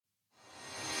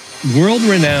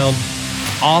world-renowned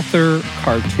author,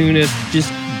 cartoonist,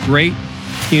 just great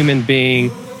human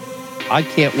being. I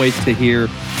can't wait to hear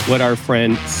what our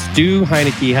friend Stu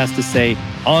Heinecke has to say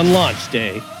on launch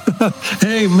day.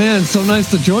 Hey, man, so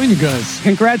nice to join you guys.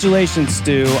 Congratulations,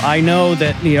 Stu. I know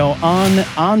that,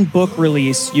 on book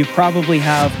release, you probably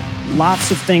have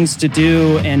lots of things to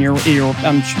do, and you're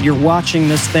watching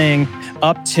this thing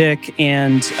uptick,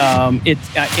 and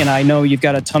I know you've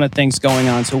got a ton of things going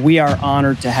on. So we are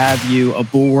honored to have you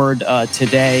aboard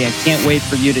today, and can't wait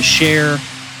for you to share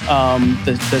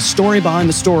the story behind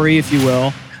the story, if you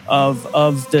will,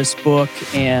 of this book.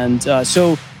 And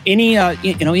so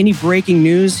any breaking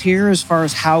news here as far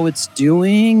as how it's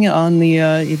doing on the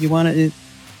if you want to.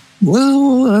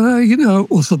 Well,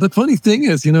 so the funny thing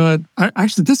is, I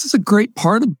actually, this is a great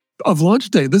part of launch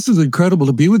day. This is incredible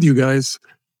to be with you guys.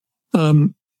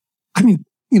 The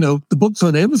book's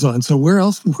on Amazon, so where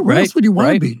else would you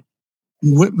want to be?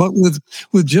 But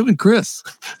with Jim and Chris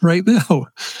right now.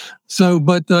 So,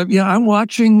 but I'm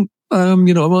watching. I'm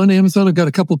on Amazon. I've got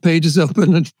a couple of pages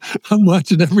open, and I'm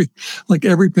watching every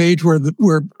page where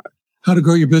How to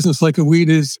Grow Your Business Like a Weed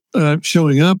is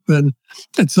showing up, and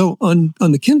so on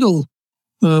the Kindle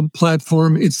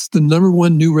platform, it's the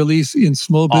 #1 new release in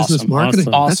small business marketing.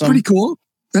 Awesome. That's pretty cool.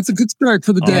 That's a good start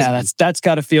for the day. Yeah, that's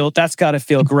got to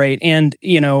feel great. And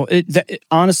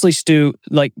honestly, Stu,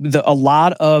 a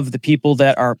lot of the people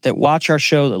that watch our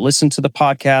show, that listen to the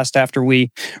podcast after we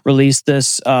release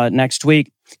this next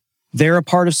week, they're a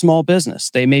part of small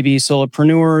business. They may be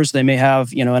solopreneurs. They may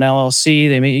have, an LLC.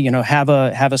 They may, have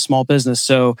a small business.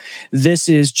 So this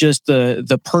is just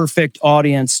the perfect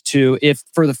audience to, if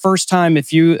this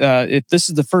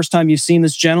is the first time you've seen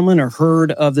this gentleman or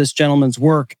heard of this gentleman's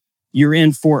work, you're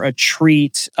in for a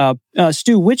treat.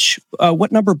 Stu,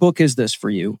 what number book is this for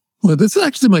you? Well, this is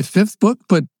actually my 5th book,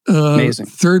 but amazing.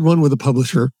 3rd one with a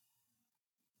publisher.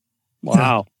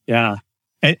 Wow. Yeah.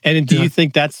 And do you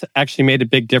think that's actually made a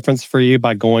big difference for you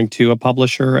by going to a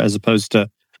publisher as opposed to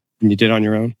when you did on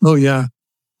your own? Oh, yeah.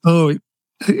 Oh,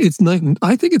 it's night and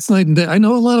I think it's night and day. I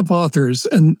know a lot of authors,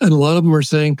 and a lot of them are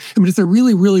saying, if they're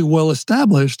really, really well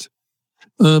established,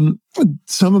 some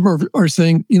of them are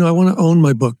saying, I want to own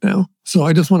my book now. So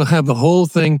I just want to have the whole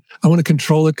thing. I want to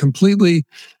control it completely.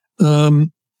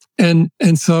 And I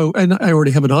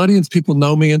already have an audience. People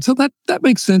know me. And so that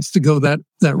makes sense to go that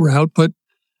route. But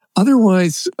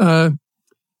otherwise,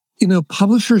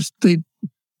 publishers,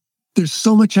 there's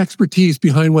so much expertise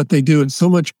behind what they do, and so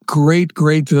much great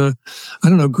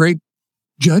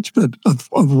judgment of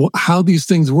how these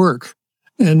things work.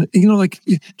 And,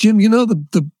 Jim,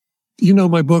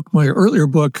 my book, my earlier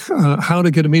book, How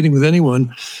to Get a Meeting with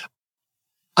Anyone.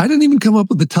 I didn't even come up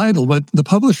with the title, but the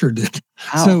publisher did.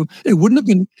 Wow. So it would have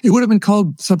been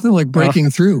called something like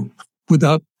Breaking Through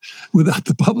without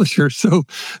the publisher. So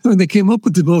they came up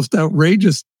with the most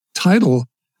outrageous title.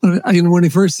 When he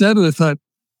first said it, I thought,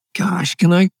 gosh,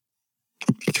 can I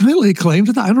lay claim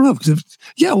to that? I don't know.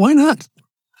 Yeah, why not?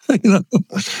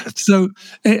 So,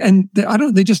 and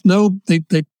they just know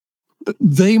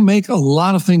they make a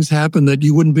lot of things happen that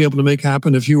you wouldn't be able to make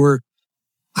happen if you were,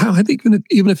 I think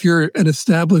even if you're an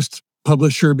established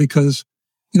publisher, because,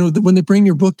 when they bring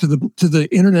your book to the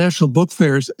international book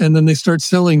fairs, and then they start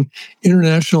selling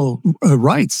international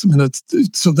rights,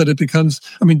 so that it becomes,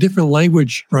 different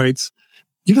language rights.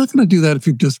 You're not going to do that if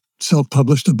you've just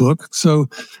self-published a book. So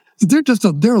there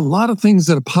are a lot of things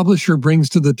that a publisher brings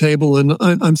to the table, and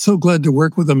I'm so glad to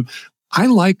work with them.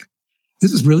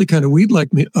 This is really kind of weed-like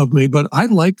of me, but I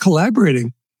like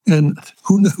collaborating. And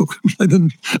who knew? I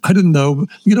didn't know.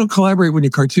 You don't collaborate when you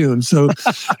cartoon. So,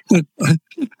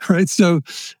 right. So,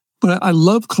 but I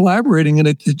love collaborating, and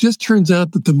it just turns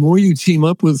out that the more you team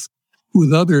up with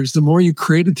others, the more you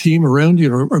create a team around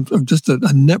you, or just a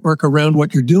network around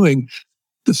what you're doing,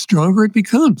 the stronger it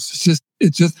becomes.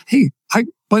 It's just, hey,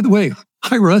 by the way,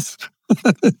 hi, Russ.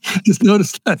 Just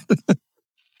noticed that.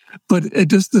 But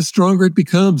the stronger it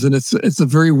becomes, and it's a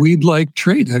very weed-like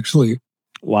trait, actually.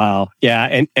 Wow. Yeah.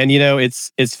 And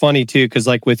it's funny too, because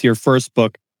with your first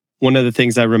book, one of the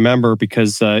things I remember,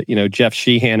 because, Jeff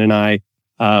Sheehan and I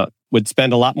would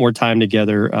spend a lot more time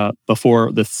together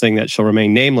before this thing that shall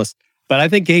remain nameless. But I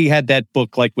think he had that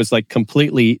book was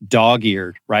completely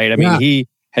dog-eared, right? He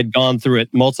had gone through it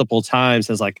multiple times.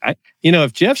 As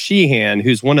if Jeff Sheehan,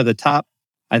 who's one of the top,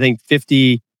 I think,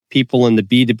 50 people in the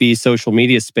B2B social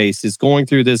media space, is going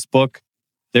through this book,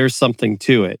 there's something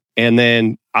to it. And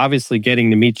then obviously getting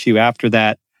to meet you after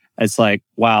that, it's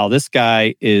wow, this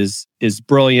guy is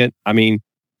brilliant.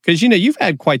 Because, you've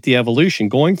had quite the evolution,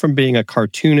 going from being a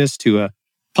cartoonist to a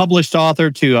published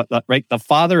author to the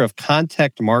father of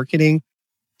content marketing.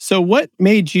 So what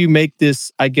made you make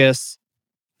this, I guess,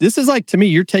 this is like, to me,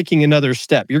 you're taking another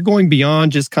step. You're going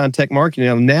beyond just content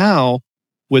marketing. Now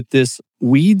with this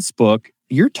weeds book,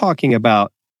 you're talking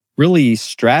about really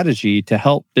strategy to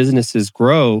help businesses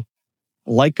grow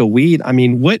like a weed. I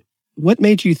mean, what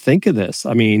made you think of this?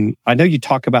 I mean, I know you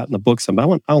talk about it in the book some,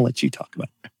 but I'll let you talk about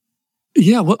it.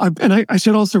 Yeah, well, I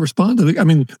should also respond to it. I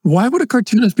mean, why would a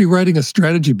cartoonist be writing a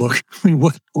strategy book? I mean,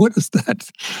 what is that?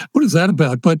 What is that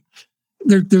about? But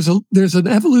there's an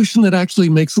evolution that actually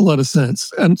makes a lot of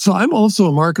sense. And so I'm also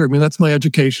a marketer. I mean, that's my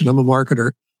education. I'm a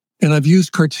marketer, and I've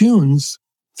used cartoons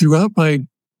throughout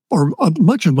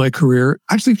much of my career.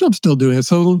 Actually, I'm still doing it.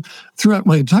 So throughout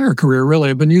my entire career, really,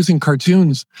 I've been using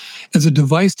cartoons as a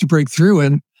device to break through.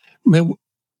 And man,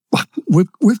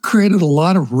 we've created a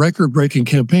lot of record-breaking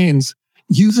campaigns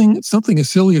using something as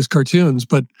silly as cartoons.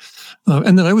 But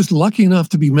and then I was lucky enough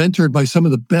to be mentored by some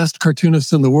of the best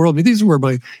cartoonists in the world. I mean, these were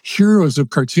my heroes of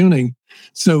cartooning.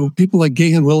 So people like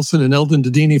Gahan Wilson and Eldon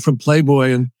Dedini from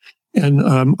Playboy, and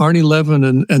Arnie Levin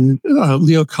and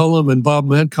Leo Cullum and Bob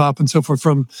Mankoff and so forth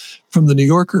from the New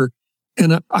Yorker.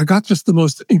 And I got just the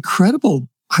most incredible,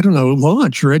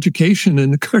 launch or education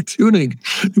in cartooning.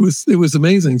 It was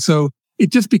amazing. So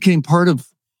it just became part of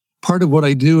what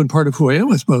I do and part of who I am,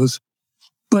 I suppose.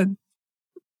 But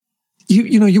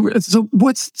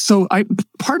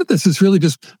part of this is really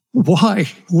just, why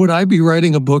would I be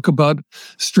writing a book about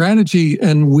strategy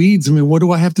and weeds? I mean, what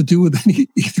do I have to do with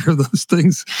either of those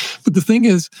things? But the thing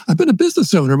is, I've been a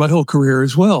business owner my whole career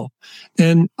as well.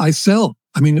 And I sell.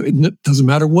 I mean, it doesn't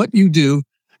matter what you do.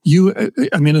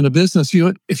 In a business,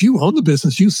 if you own the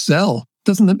business, you sell.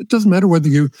 It doesn't matter whether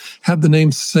you have the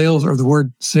name sales or the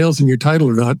word sales in your title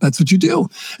or not. That's what you do.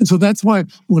 And so that's why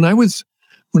when I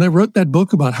wrote that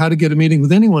book about how to get a meeting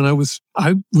with anyone, I was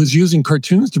using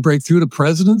cartoons to break through to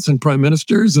presidents and prime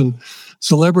ministers and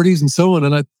celebrities and so on.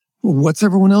 And what's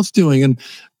everyone else doing? And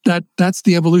that's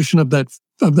the evolution of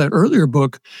that earlier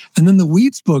book. And then the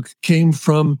weeds book came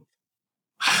from,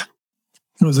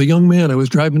 as a young man, I was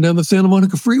driving down the Santa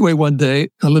Monica Freeway one day.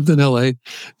 I lived in LA,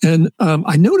 and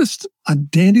I noticed a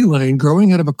dandelion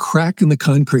growing out of a crack in the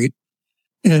concrete.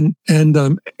 And in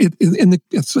the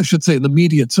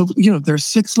median. So, there's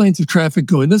 6 lanes of traffic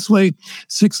going this way,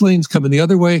 6 lanes coming the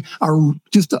other way,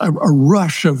 just a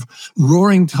rush of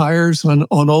roaring tires on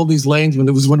all these lanes when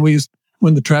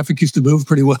the traffic used to move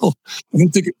pretty well. I don't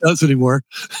think it does anymore.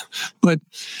 But,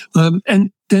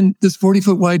 and then this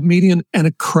 40-foot wide median and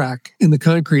a crack in the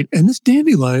concrete. And this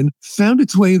dandelion found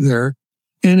its way there,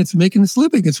 and it's making its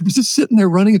living. It's just sitting there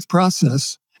running its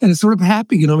process, and it's sort of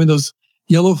happy, those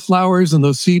yellow flowers and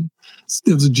those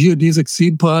geodesic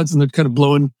seed pods, and they're kind of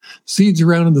blowing seeds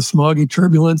around in the smoggy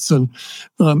turbulence. And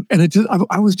it just,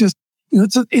 I was just,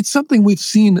 it's something we've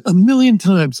seen a million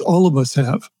times. All of us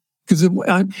have, because in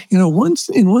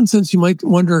one sense, you might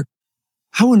wonder,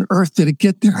 how on earth did it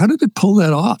get there? How did it pull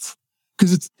that off?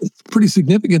 Because it's pretty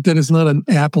significant that it's not an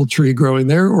apple tree growing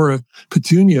there or a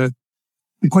petunia.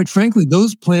 And quite frankly,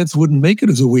 those plants wouldn't make it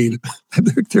as a weed.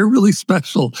 They're really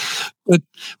special. But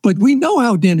we know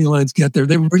how dandelions get there.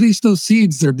 They release those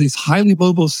seeds. They're these highly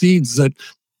mobile seeds that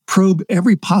probe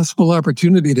every possible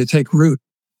opportunity to take root.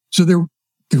 So they're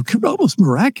almost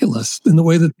miraculous in the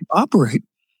way that they operate.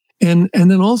 And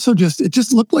then also it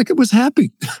just looked like it was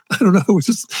happy. I don't know.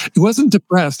 It wasn't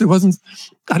depressed.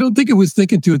 I don't think it was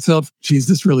thinking to itself, geez,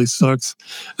 this really sucks.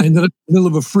 I ended up in the middle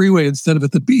of a freeway instead of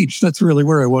at the beach. That's really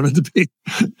where I wanted to be.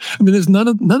 I mean, there's none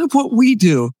of what we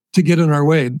do to get in our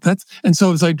way. And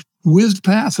so as I whizzed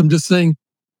past, I'm just saying,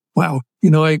 wow,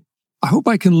 I hope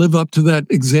I can live up to that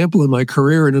example in my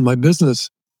career and in my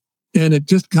business. And it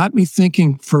just got me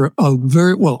thinking for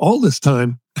all this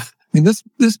time. I mean,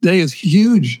 this day is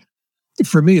huge.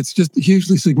 For me, it's just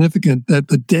hugely significant that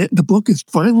the book is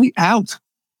finally out.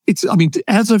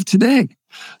 As of today.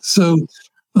 So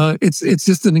it's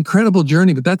just an incredible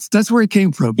journey, but that's where it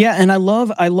came from. Yeah, and I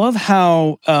love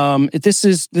how this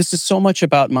is so much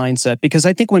about mindset, because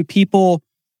I think when people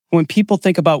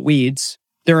think about weeds,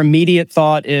 their immediate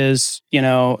thought is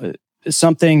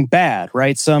something bad,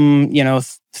 right? Some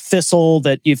thistle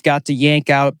that you've got to yank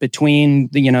out between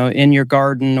in your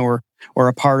garden or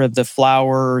a part of the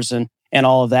flowers and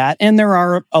all of that. And there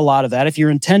are a lot of that. If you're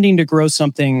intending to grow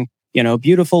something,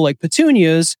 beautiful like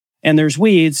petunias, and there's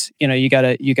weeds, you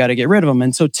gotta get rid of them.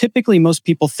 And so typically most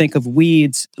people think of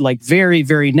weeds like very,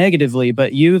 very negatively,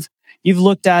 but you've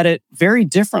looked at it very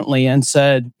differently and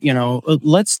said,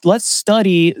 let's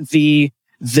study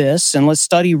this and let's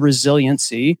study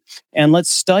resiliency, and let's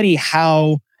study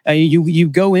how you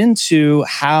go into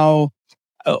how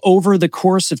over the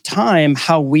course of time,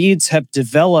 how weeds have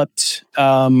developed,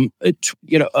 a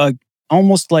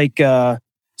almost like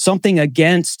something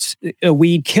against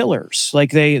weed killers.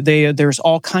 Like there's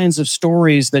all kinds of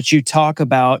stories that you talk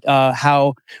about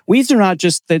how weeds are not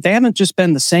just that they haven't just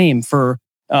been the same for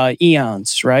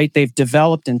eons, right? They've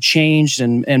developed and changed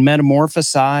and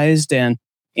metamorphosized,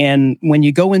 and when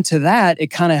you go into that, it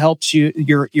kind of helps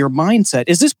your mindset.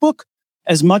 Is this book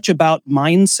as much about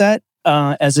mindset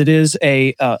as it is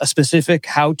a specific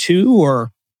how-to,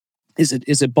 or is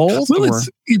it both? Well,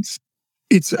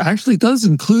 it's actually does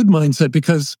include mindset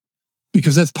because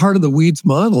that's part of the weeds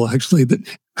model. Actually,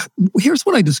 here's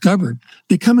what I discovered: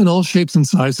 they come in all shapes and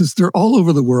sizes. They're all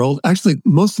over the world. Actually,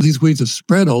 most of these weeds have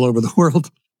spread all over the world.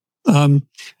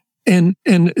 And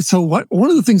so one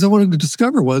of the things I wanted to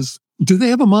discover was, do they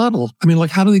have a model? I mean,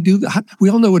 like, how do they do that? We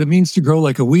all know what it means to grow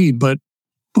like a weed, but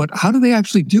how do they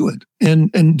actually do it?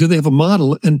 And do they have a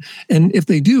model? And if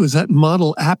they do, is that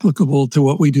model applicable to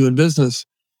what we do in business?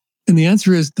 And the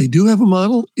answer is they do have a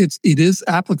model. It is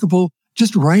applicable.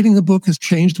 Just writing the book has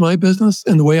changed my business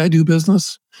and the way I do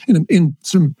business in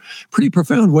some pretty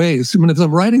profound ways. I mean, if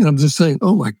I'm writing it, I'm just saying,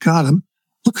 oh my God,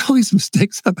 look at all these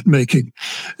mistakes I've been making.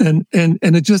 And it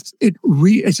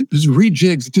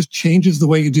rejigs, it just changes the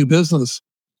way you do business.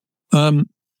 But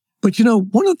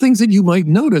one of the things that you might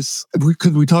notice,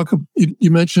 because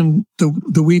you mentioned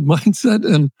the weed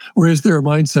mindset, or is there a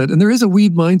mindset? And there is a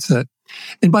weed mindset.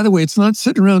 And by the way, it's not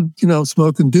sitting around,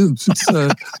 smoking doops. It's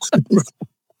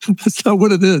that's not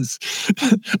what it is.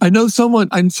 I know some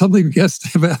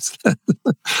guests have asked that.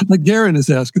 Like Garen is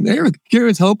asking.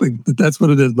 Garen's hoping that's what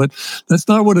it is, but that's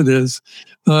not what it is.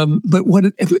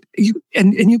 But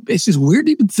it's just weird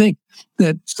to even think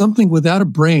that something without a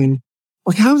brain,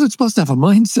 like, how is it supposed to have a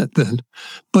mindset then?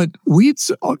 But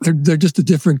weeds, they're just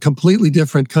a completely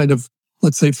different kind of,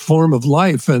 let's say, form of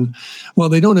life. And while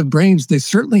they don't have brains, they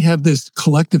certainly have this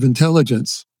collective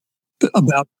intelligence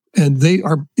and they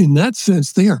are, in that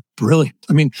sense, they are brilliant.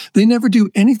 I mean, they never do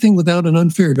anything without an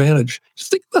unfair advantage.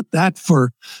 Just think about that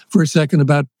for a second,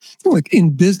 about, like,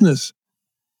 in business.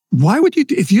 Why would you,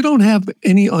 if you don't have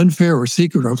any unfair or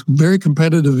secret or very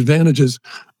competitive advantages,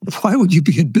 why would you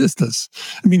be in business?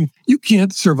 I mean, you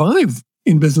can't survive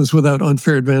in business without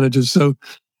unfair advantages. So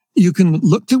you can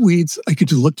look to weeds. I could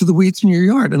look to the weeds in your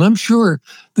yard. And I'm sure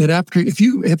that if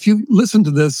you listen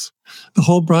to this, the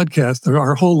whole broadcast, or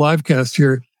our whole live cast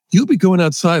here, you'll be going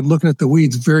outside looking at the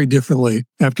weeds very differently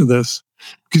after this,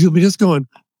 because you'll be just going,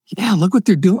 yeah, look what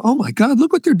they're doing. Oh my God,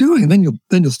 look what they're doing. And then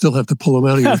you'll still have to pull them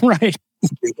out of your right.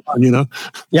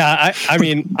 Yeah, I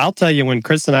mean, I'll tell you, when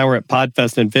Chris and I were at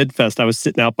PodFest and VidFest, I was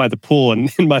sitting out by the pool,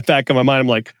 and in my back of my mind, I'm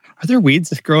like, are there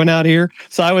weeds growing out here?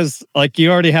 So I was like,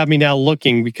 you already have me now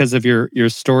looking because of your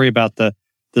story about the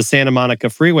Santa Monica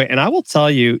Freeway. And I will tell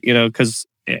you, because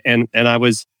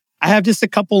I have just a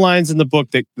couple lines in the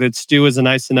book that Stu is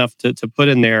nice enough to put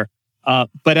in there.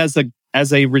 But as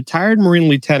a retired Marine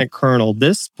Lieutenant Colonel,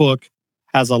 this book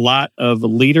has a lot of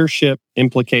leadership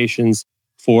implications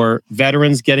for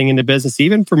veterans getting into business,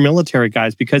 even for military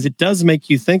guys, because it does make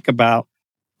you think about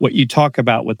what you talk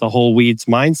about with the whole weeds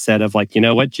mindset of, like, you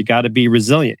know what, you got to be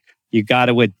resilient. You got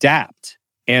to adapt.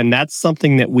 And that's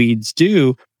something that weeds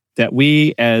do, that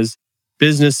we as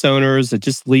business owners,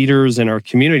 just leaders in our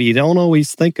community, don't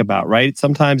always think about, right?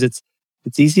 Sometimes it's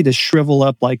easy to shrivel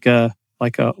up like a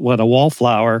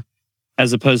wallflower,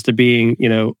 as opposed to being,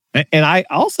 and I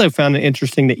also found it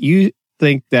interesting that you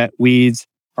think that weeds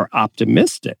are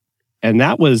optimistic. And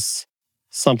that was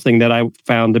something that I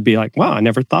found to be like, wow, I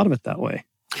never thought of it that way.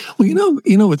 Well,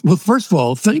 well, first of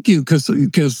all, thank you,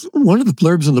 because one of the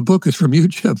blurbs in the book is from you,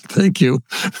 Jeff. Thank you.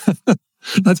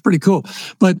 That's pretty cool.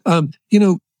 But,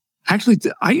 actually,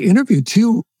 I interviewed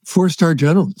 2 4-star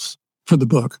generals for the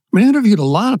book. I interviewed a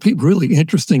lot of people, really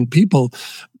interesting people,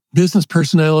 business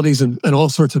personalities and all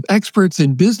sorts of experts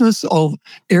in business, all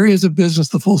areas of business,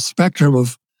 the full spectrum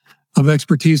of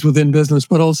expertise within business,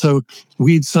 but also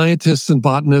weed scientists and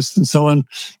botanists and so on.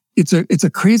 It's a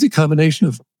crazy combination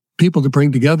of people to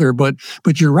bring together, but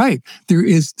you're right.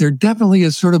 There definitely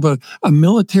is sort of a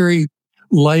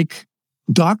military-like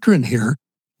doctrine here.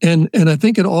 And I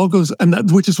think it all goes,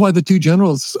 which is why the 2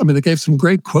 generals, they gave some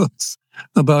great quotes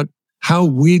about how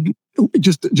weed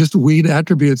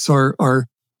attributes are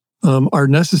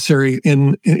necessary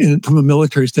in from a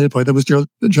military standpoint. That was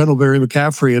General Barry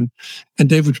McCaffrey, and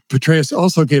David Petraeus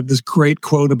also gave this great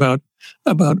quote about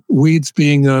weeds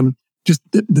being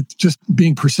just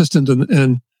being persistent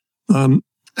and I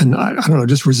don't know,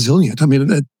 just resilient.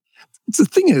 The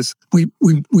thing is,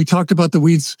 we talked about the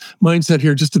weeds mindset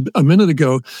here just a minute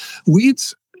ago.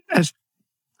 Weeds,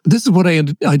 this is what I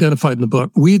identified in the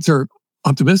book. Weeds are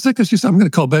optimistic. As you said, I'm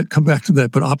going to come back to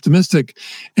that, but optimistic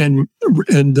and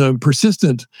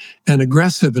persistent and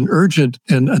aggressive and urgent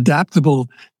and adaptable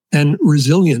and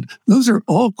resilient. Those are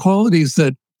all qualities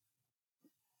that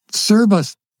serve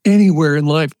us anywhere in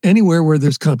life, anywhere where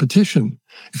there's competition.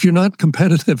 If you're not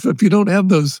competitive, if you don't have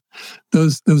those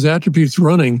attributes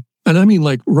running, and I mean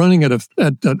like running at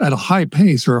a high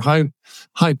pace or a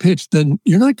high pitch, then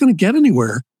you're not going to get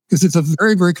anywhere because it's a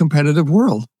very, very competitive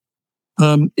world.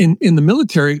 In the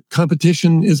military,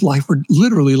 competition is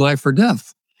literally life or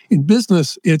death. In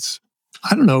business, it's,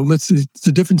 I don't know, it's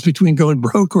the difference between going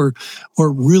broke or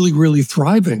really, really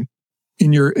thriving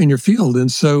in your field.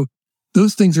 And so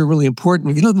those things are really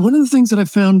important. You know, one of the things that I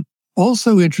found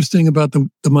also interesting about the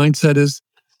mindset is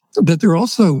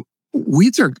that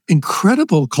weeds are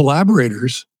incredible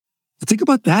collaborators. Think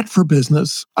about that for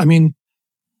business. I mean,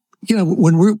 you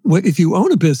know, if you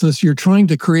own a business, you're trying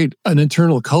to create an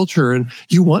internal culture and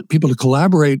you want people to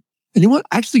collaborate. And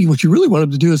what you really want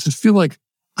them to do is to feel like,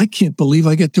 I can't believe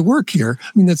I get to work here.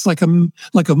 I mean, it's like a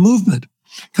movement,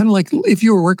 kind of like if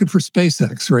you were working for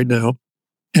SpaceX right now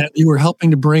and you were helping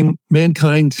to bring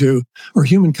humankind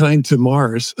to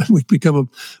Mars. We've become a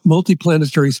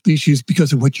multi-planetary species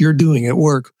because of what you're doing at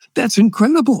work. That's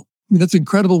incredible. I mean, that's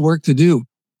incredible work to do.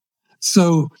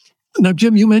 So now,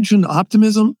 Jim, you mentioned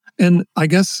optimism. And I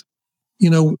guess, you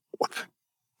know,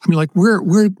 I mean, like,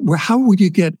 how would you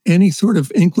get any sort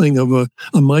of inkling of a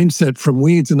mindset from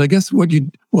weeds? And I guess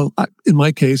in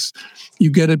my case, you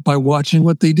get it by watching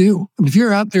what they do. I mean, if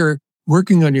you're out there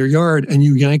working on your yard and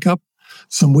you yank up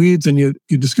some weeds and you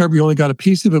discover you only got a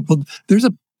piece of it, well, there's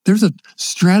a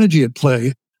strategy at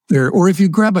play there. Or if you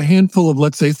grab a handful of,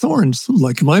 let's say, thorns,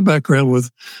 like my background with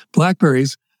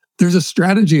blackberries, there's a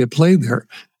strategy at play there.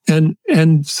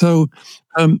 And so,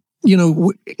 you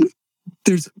know,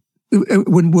 there's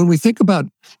when we think about,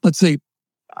 let's say,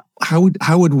 how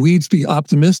would weeds be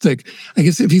optimistic? I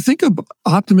guess if you think of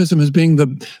optimism as being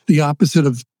the opposite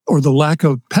of, or the lack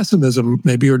of pessimism,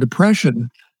 maybe, or depression.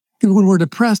 You know, when we're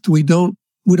depressed, we don't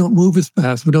move as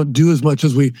fast. We don't do as much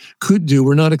as we could do.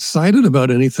 We're not excited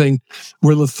about anything.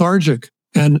 We're lethargic,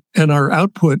 and our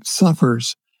output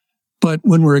suffers. But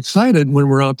when we're excited, when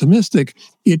we're optimistic,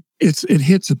 it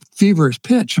hits a feverish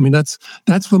pitch. I mean, that's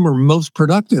when we're most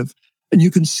productive. And you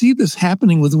can see this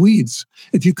happening with weeds.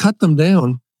 If you cut them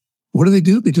down, what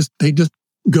do? They just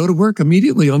go to work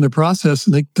immediately on their process,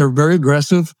 and they're very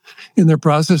aggressive in their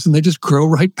process, and they just grow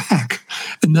right back.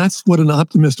 And that's what an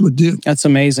optimist would do. That's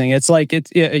amazing. It's like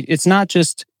it's not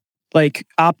just like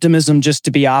optimism just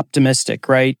to be optimistic,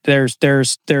 right? There's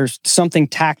something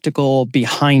tactical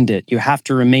behind it. You have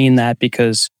to remain that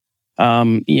because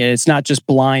it's not just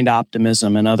blind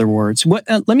optimism. In other words,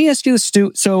 let me ask you this,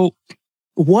 Stu. So,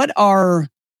 what are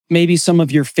maybe some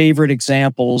of your favorite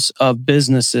examples of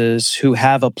businesses who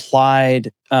have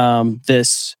applied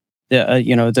this,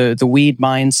 the weed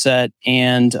mindset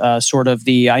and sort of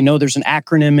I know there's an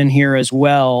acronym in here as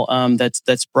well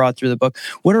that's brought through the book.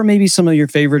 What are maybe some of your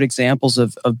favorite examples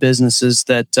of businesses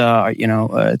that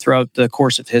throughout the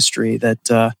course of history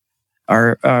that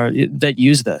that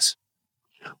use this?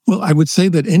 Well, I would say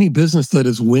that any business that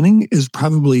is winning is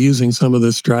probably using some of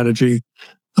this strategy.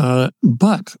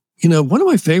 But, you know, one of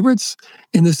my favorites,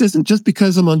 and this isn't just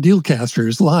because I'm on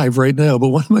Dealcasters live right now, but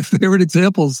one of my favorite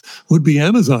examples would be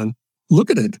Amazon.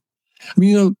 Look at it. I mean,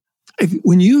 you know,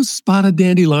 when you spot a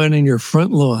dandelion in your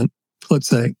front lawn, let's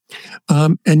say,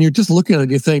 and you're just looking at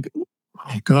it, you think,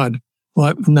 oh God,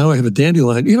 well, now I have a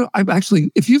dandelion. You know, I've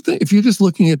actually, if you're just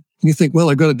looking at, and you think, well,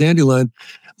 I've got a dandelion,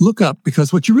 look up,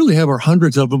 because what you really have are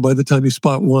hundreds of them by the time you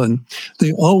spot one.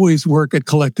 They always work at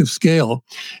collective scale,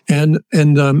 and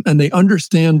they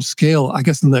understand scale. I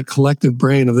guess in that collective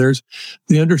brain of theirs,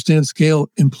 they understand scale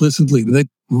implicitly. They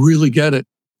really get it.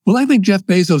 Well, I think Jeff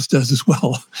Bezos does as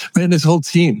well, and his whole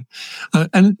team.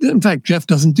 And in fact, Jeff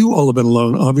doesn't do all of it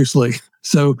alone, obviously.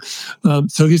 So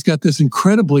he's got this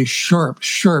incredibly sharp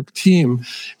team,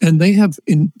 and they have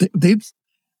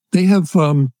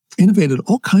innovated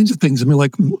all kinds of things. I mean,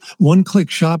 like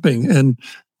one-click shopping, and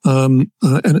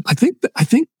I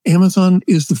think Amazon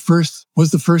was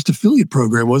the first affiliate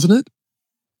program, wasn't it?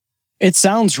 It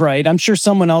sounds right. I'm sure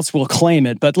someone else will claim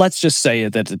it, but let's just say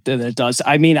that it does.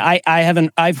 I mean,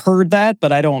 I've heard that,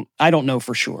 but I don't know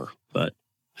for sure. But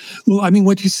well, I mean,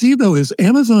 what you see though is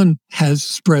Amazon has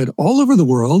spread all over the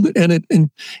world, and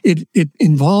it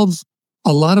involves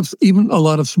a lot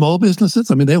of small businesses.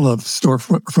 I mean, they love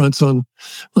storefronts on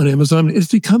Amazon.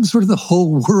 It's become sort of the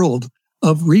whole world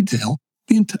of retail.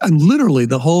 And literally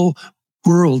the whole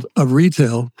world of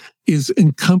retail is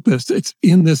encompassed. It's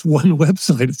in this one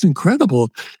website. It's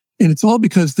incredible. And it's all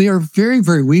because they are very,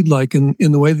 very weed-like in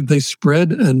the way that they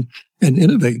spread and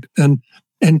innovate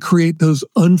and create those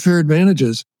unfair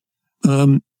advantages.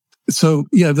 So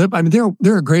yeah,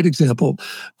 they're a great example.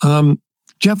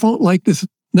 Jeff won't like this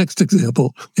next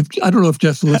example. I don't know if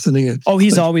Jeff's listening.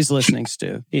 He's always listening,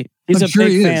 Stu. He's I'm a sure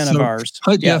big he fan is. of ours.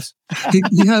 Hi, Jeff.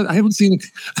 Yes. I haven't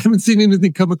seen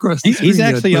anything come across the screen He's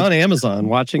actually yet, on Amazon,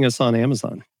 watching us on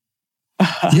Amazon.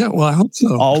 Yeah, well, I hope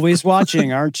so. Always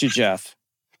watching, aren't you, Jeff?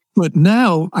 But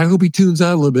now I hope he tunes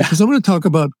out a little bit because I'm going to talk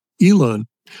about Elon.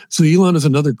 So Elon is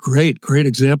another great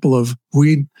example of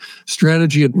weed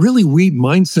strategy and really weed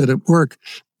mindset at work.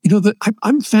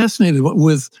 I'm fascinated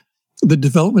with the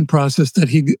development process that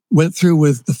he went through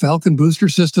with the Falcon booster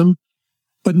system,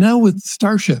 but now with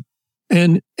Starship.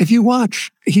 And if you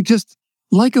watch, he just,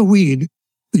 like a weed,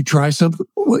 they try something.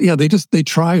 Well, yeah, they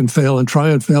try and fail and try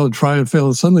and fail and try and fail,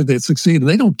 and suddenly they succeed, and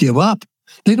they don't give up.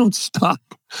 They don't stop.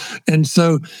 And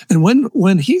so, and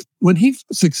when he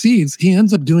succeeds, he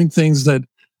ends up doing things that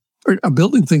are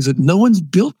building things that no one's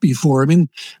built before. I mean,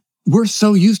 we're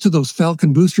so used to those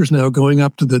Falcon boosters now going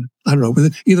up to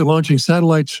either launching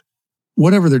satellites,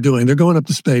 whatever they're doing. They're going up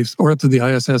to space or up to the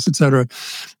ISS, et cetera.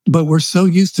 But we're so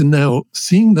used to now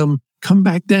seeing them come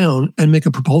back down and make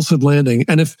a propulsive landing.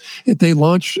 And if they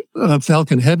launch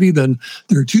Falcon Heavy, then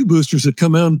there are two boosters that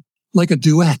come out like a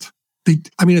duet.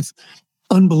 It's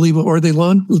unbelievable. Or they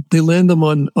land them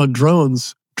on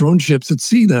drone ships at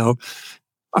sea now.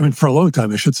 For a long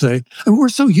time, I should say. And we're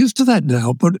so used to that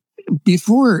now. But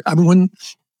before, when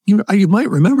you might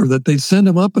remember that they'd send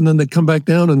them up and then they'd come back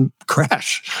down and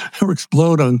crash or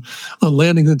explode on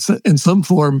landing in some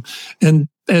form. And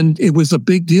it was a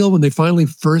big deal when they finally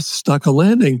first stuck a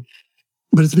landing.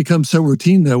 But it's become so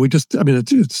routine now. We just,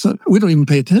 we don't even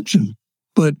pay attention.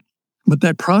 But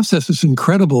that process is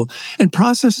incredible. And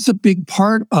process is a big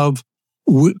part of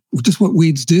just what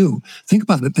weeds do. Think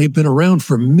about it. They've been around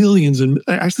for millions, and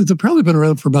actually they've probably been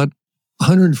around for about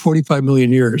 145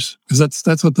 million years, because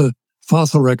that's what the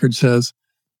fossil record says.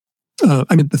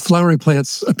 The flowering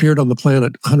plants appeared on the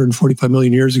planet 145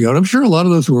 million years ago, and I'm sure a lot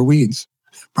of those were weeds,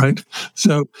 right?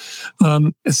 So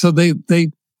they've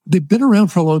been around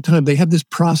for a long time. They have this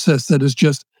process that is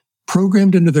just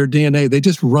programmed into their DNA. They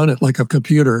just run it like a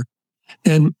computer,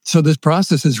 and so this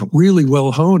process is really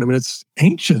well honed. It's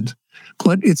ancient.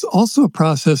 But it's also a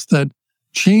process that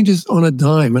changes on a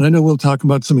dime. And I know we'll talk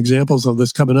about some examples of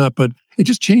this coming up, but it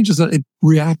just changes. It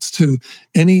reacts to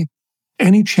any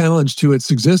challenge to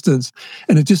its existence,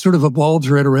 and it just sort of evolves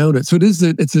right around it. So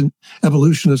it's an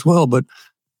evolution as well, but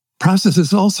process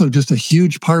is also just a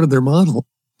huge part of their model.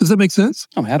 Does that make sense?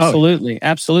 Oh, absolutely.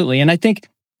 Absolutely. And I think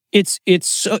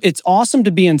it's awesome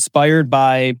to be inspired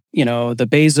by, the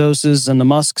Bezoses and the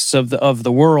Musks of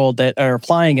the world that are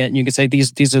applying it. And you can say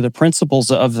these are the principles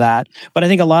of that. But I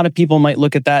think a lot of people might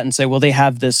look at that and say, well, they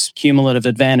have this cumulative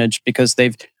advantage because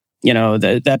they've,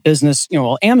 that business,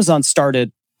 Amazon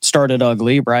started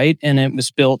ugly, right? And it was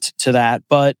built to that.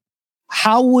 But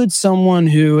how would someone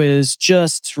who is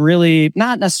just really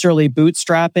not necessarily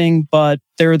bootstrapping, but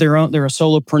they're a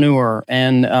solopreneur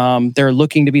and they're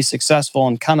looking to be successful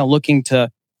and kind of looking to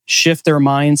shift their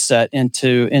mindset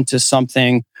into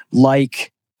something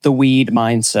like the weed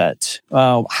mindset?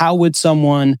 How would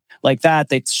someone like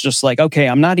that's just like, okay,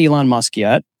 I'm not Elon Musk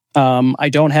yet. I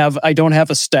don't have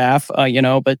a staff,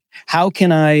 but how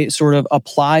can I sort of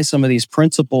apply some of these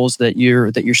principles that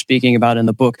you're speaking about in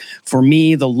the book for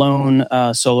me, the lone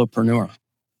solopreneur?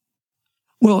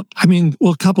 Well,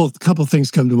 a couple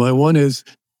things come to mind. One is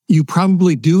you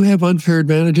probably do have unfair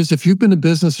advantages. If you've been in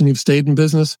business and you've stayed in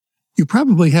business, you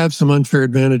probably have some unfair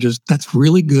advantages. That's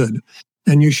really good.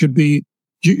 And you should be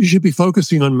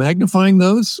focusing on magnifying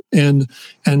those and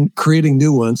creating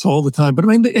new ones all the time. But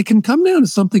it can come down to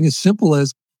something as simple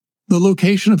as the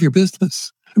location of your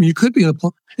business. You could be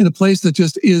in a place that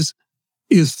just is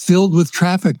filled with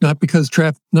traffic, not because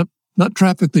not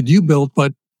traffic that you built,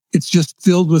 but it's just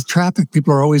filled with traffic.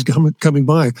 People are always coming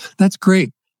by. That's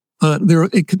great.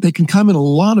 They can come in a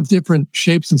lot of different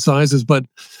shapes and sizes, but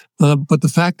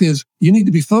the fact is, you need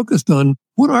to be focused on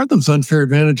what are those unfair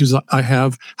advantages I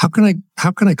have. How can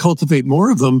I cultivate more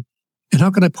of them, and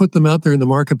how can I put them out there in the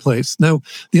marketplace? Now,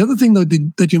 the other thing though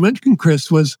that you mentioned,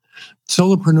 Chris, was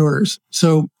solopreneurs.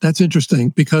 So that's interesting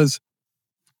because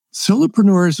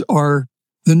solopreneurs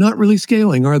they're not really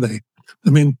scaling, are they?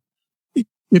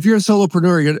 If you're a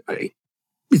solopreneur,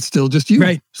 it's still just you.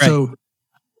 Right. So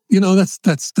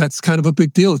that's kind of a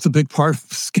big deal. It's a big part of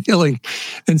scaling.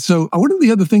 And so one of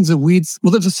the other things that weeds,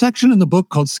 well, there's a section in the book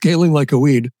called Scaling Like a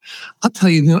Weed. I'll tell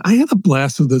you, I had a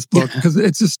blast with this book because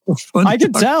it's just so fun. I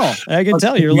can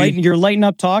tell you're lighting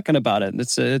up talking about it.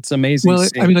 It's amazing. Well,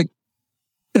 I mean,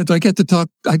 I get to talk,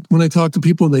 when I talk to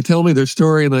people and they tell me their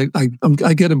story and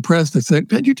I get impressed. I say,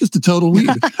 man, you're just a total weed.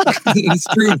 It's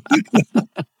true.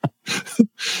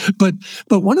 But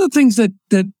one of the things that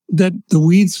the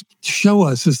weeds show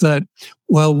us is that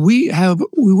while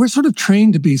we're sort of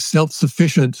trained to be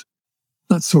self-sufficient,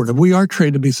 not sort of, we are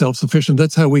trained to be self-sufficient.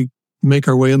 That's how we make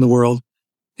our way in the world.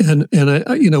 And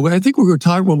I think we were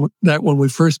talking that when we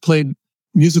first played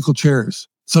musical chairs.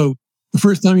 So the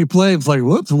first time you play, it's like,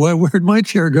 whoops, where'd my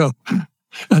chair go?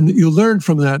 And you learn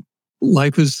from that.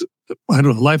 Life is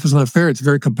not fair. It's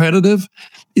very competitive.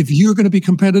 If you're going to be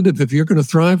competitive, if you're going to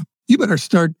thrive, you better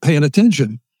start paying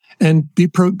attention and being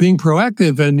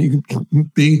proactive. And you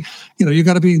can be, you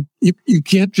got to be. You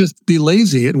can't just be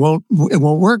lazy. It won't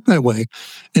work that way.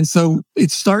 And so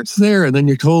it starts there. And then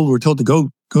we're told to go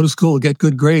to school, get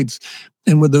good grades.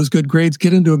 And with those good grades,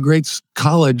 get into a great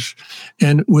college.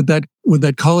 And with that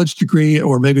college degree,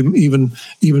 or maybe even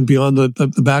beyond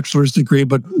the bachelor's degree,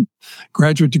 but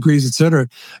graduate degrees, et cetera,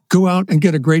 go out and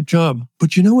get a great job.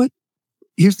 But you know what?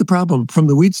 Here's the problem. From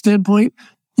the weed standpoint,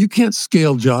 you can't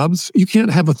scale jobs. You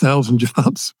can't have 1,000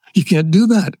 jobs. You can't do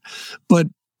that. But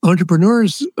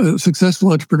entrepreneurs,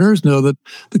 successful entrepreneurs know that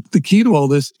the key to all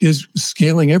this is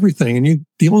scaling everything. And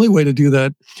the only way to do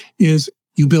that is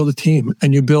you build a team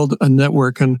and you build a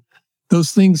network. And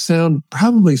those things sound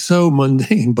probably so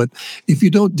mundane, but if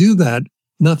you don't do that,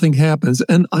 nothing happens.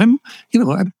 And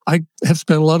I have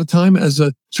spent a lot of time as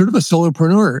a sort of a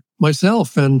solopreneur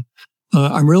myself. And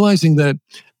I'm realizing that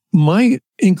my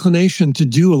inclination to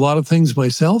do a lot of things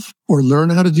myself or learn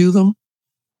how to do them,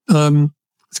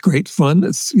 it's great fun.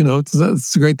 It's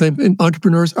a great thing. And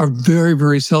entrepreneurs are very,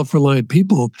 very self-reliant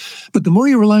people. But the more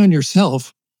you rely on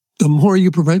yourself, the more you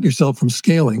prevent yourself from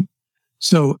scaling.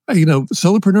 So,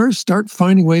 solopreneurs start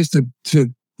finding ways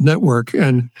to network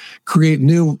and create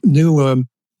new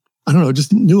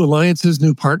just new alliances,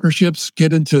 new partnerships,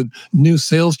 get into new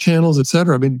sales channels, et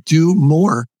cetera. I mean, do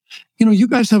more. You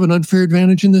guys have an unfair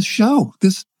advantage in this show.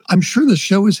 I'm sure this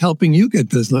show is helping you get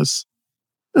business.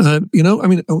 And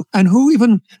who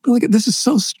even, this is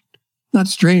so not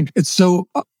strange. It's so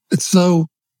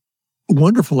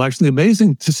wonderful, actually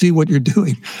amazing to see what you're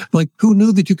doing. Like, who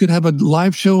knew that you could have a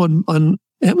live show on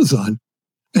Amazon?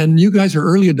 And you guys are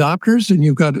early adopters, and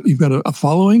you've got a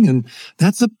following, and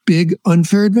that's a big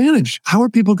unfair advantage. How are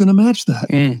people going to match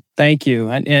that? Thank you,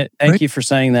 and thank you for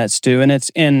saying that, Stu. And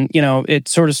it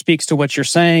sort of speaks to what you're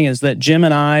saying is that Jim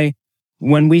and I,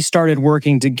 when we started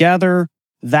working together,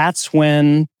 that's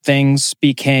when things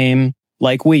became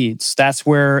like weeds. That's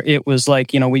where it was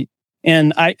like,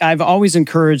 And I've always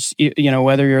encouraged,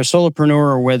 whether you're a solopreneur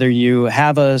or whether you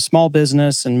have a small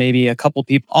business and maybe a couple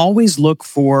people, always look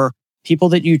for people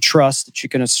that you trust, that you're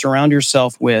going to surround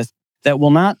yourself with, that will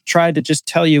not try to just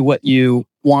tell you what you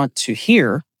want to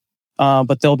hear,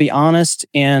 but they'll be honest.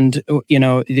 And,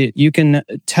 you can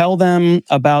tell them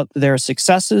about their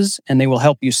successes and they will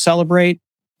help you celebrate.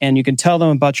 And you can tell them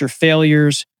about your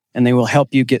failures and they will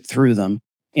help you get through them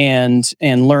and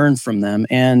learn from them.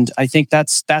 And I think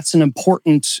that's an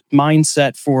important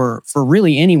mindset for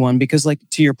really anyone, because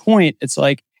to your point, it's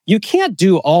like, you can't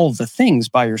do all of the things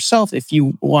by yourself if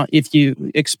you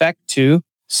expect to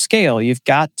scale. You've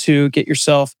got to get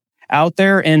yourself out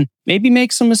there and maybe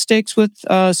make some mistakes with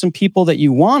some people that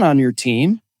you want on your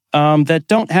team that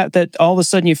don't have that. All of a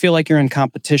sudden, you feel like you're in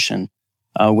competition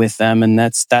with them, and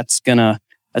that's gonna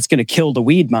kill the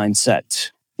weed mindset.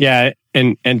 Yeah,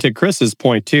 and to Chris's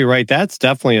point too, right? That's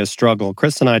definitely a struggle.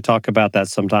 Chris and I talk about that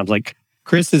sometimes. Like,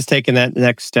 Chris is taking that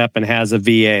next step and has a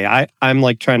VA. I'm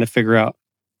like trying to figure out,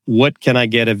 what can I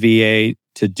get a VA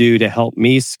to do to help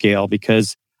me scale?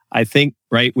 Because I think,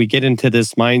 right, we get into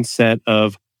this mindset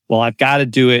of, well, I've got to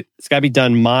do it. It's got to be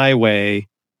done my way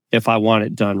if I want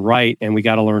it done right. And we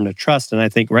got to learn to trust. And I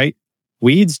think, right,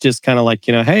 weeds just kind of like,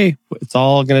 hey, it's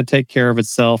all going to take care of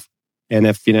itself. And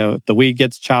if, the weed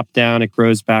gets chopped down, it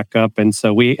grows back up. And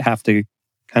so we have to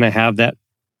kind of have that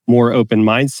more open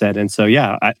mindset. And so,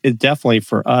 yeah, it definitely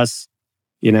for us,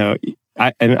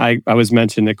 I was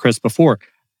mentioning to Chris before,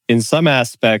 in some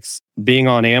aspects, being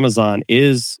on Amazon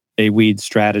is a weed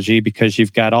strategy, because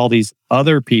you've got all these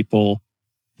other people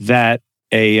that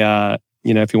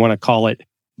if you want to call it,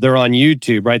 they're on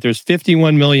YouTube, right? There's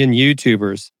 51 million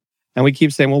YouTubers. And we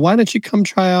keep saying, well, why don't you come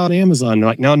try out Amazon? They're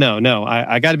like, no,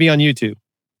 I got to be on YouTube.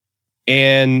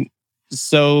 And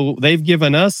So they've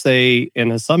given us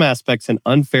in some aspects, an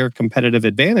unfair competitive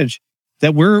advantage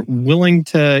that we're willing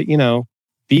to,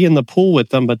 be in the pool with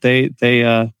them, but they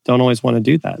don't always want to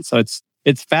do that. So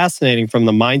it's fascinating from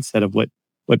the mindset of what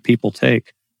people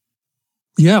take.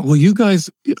 Yeah, well, you guys,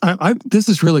 this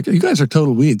is really, you guys are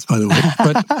total weeds, by the way.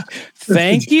 But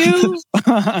thank you.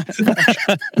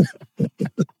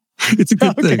 It's a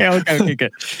good thing. Okay,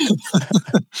 good.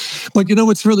 But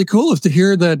what's really cool is to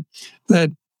hear that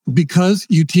because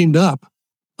you teamed up,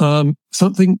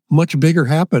 something much bigger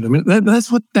happened. I mean,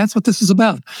 that's what this is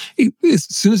about. As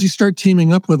soon as you start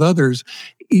teaming up with others,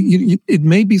 it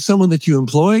may be someone that you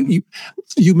employ.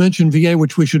 You mentioned VA,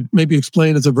 which we should maybe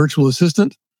explain as a virtual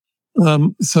assistant.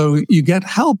 So you get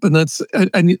help, and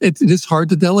it is hard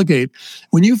to delegate.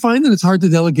 When you find that it's hard to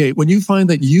delegate, when you find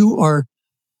that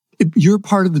you're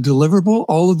part of the deliverable,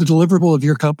 all of the deliverable of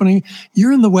your company,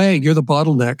 you're in the way, you're the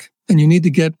bottleneck, and you need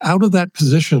to get out of that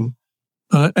position.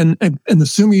 And the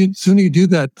sooner you do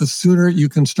that, the sooner you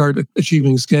can start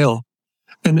achieving scale.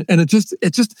 And it's just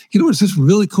it's just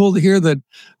really cool to hear that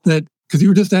because you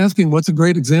were just asking what's a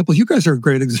great example. You guys are a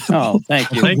great example. Oh,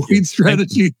 thank you. Of weed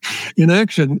strategy in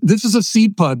action. This is a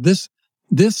seed pod. This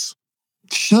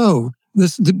show,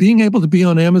 being able to be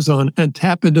on Amazon and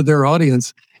tap into their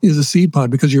audience is a seed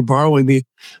pod, because you're borrowing the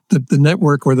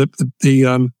network or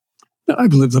the I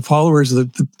believe the followers,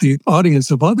 the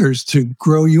audience of others to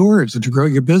grow yours and to grow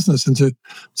your business and to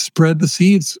spread the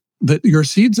seeds, your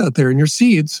seeds out there. And your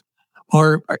seeds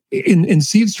are in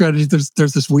seed strategy. There's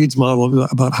this weeds model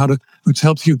about which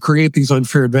helps you create these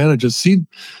unfair advantages. Seed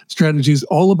strategy is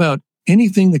all about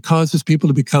anything that causes people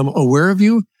to become aware of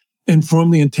you and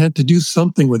form the intent to do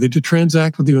something with you, to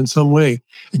transact with you in some way.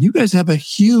 And you guys have a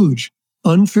huge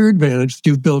unfair advantage that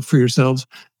you've built for yourselves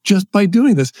just by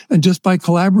doing this and just by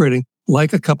collaborating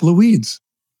like a couple of weeds.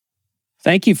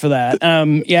 Thank you for that.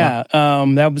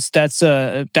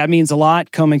 That means a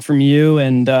lot coming from you,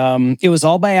 and it was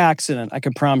all by accident, I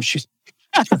can promise you.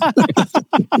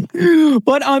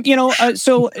 But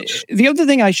so the other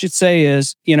thing I should say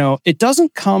is, it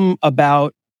doesn't come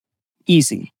about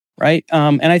easy, right?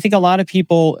 And I think a lot of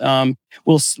people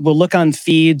will look on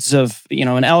feeds of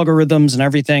and algorithms and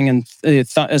everything, and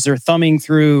as they're thumbing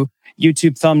through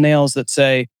YouTube thumbnails that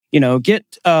say,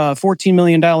 get $14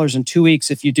 million in 2 weeks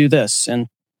if you do this, and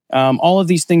all of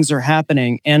these things are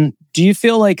happening. And do you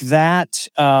feel like that?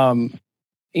 How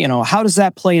does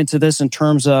that play into this in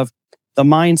terms of the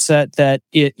mindset that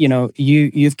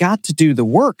you've got to do the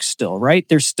work still, right?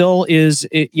 There still is,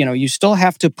 you still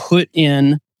have to put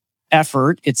in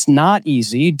effort. It's not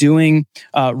easy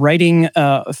writing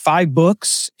 5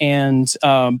 books and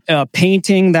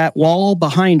painting that wall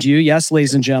behind you. Yes,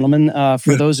 ladies and gentlemen,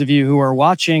 for those of you who are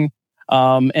watching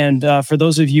and for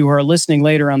those of you who are listening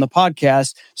later on the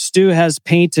podcast, Stu has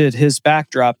painted his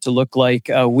backdrop to look like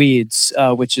weeds,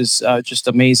 which is just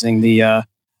amazing. The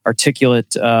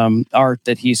articulate art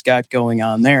that he's got going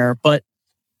on there. But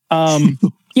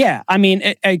yeah, I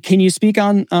mean, can you speak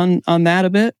on that a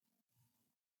bit?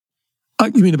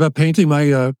 You mean about painting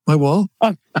my wall?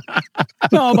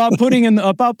 No, about putting in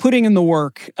the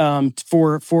work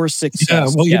for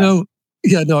success. Yeah, well,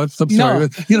 no, I'm sorry.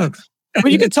 No.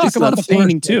 But you can talk about the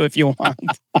painting too if you want.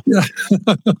 Yeah.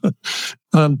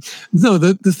 No,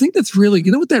 the thing that's really,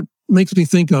 what that makes me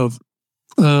think of.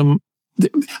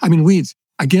 Weeds.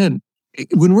 Again,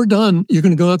 when we're done, you're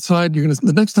going to go outside.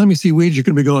 The next time you see weeds, you're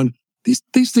going to be going,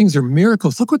 these things are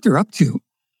miracles. Look what they're up to.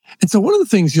 And so one of the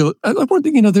things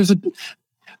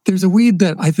there's a weed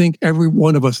that I think every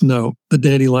one of us know, the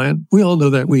dandelion. We all know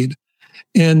that weed.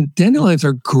 And dandelions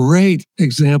are a great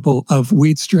example of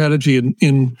weed strategy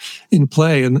in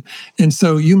play. And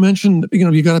so you mentioned,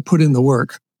 you got to put in the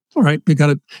work. All right. You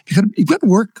got to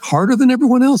work harder than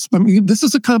everyone else. I mean, this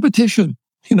is a competition,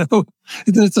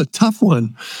 it's a tough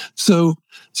one. So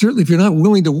certainly if you're not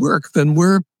willing to work, then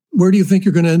where do you think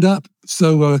you're going to end up?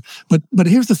 So, but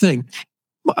here's the thing.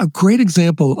 A great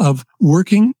example of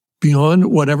working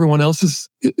beyond what everyone else is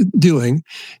doing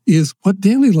is what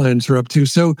dandelions are up to.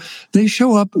 So they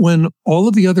show up when all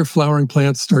of the other flowering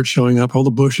plants start showing up, all the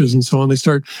bushes and so on.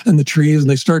 And the trees, and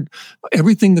they start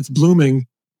everything that's blooming.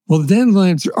 Well, the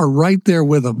dandelions are right there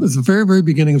with them. It's the very, very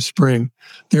beginning of spring.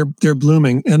 They're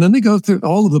blooming. And then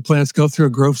all of the plants go through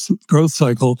a growth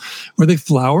cycle where they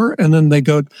flower, and then they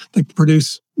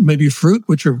produce maybe fruit,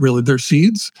 which are really their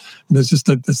seeds. And it's just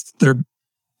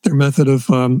their method of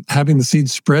having the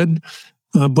seeds spread.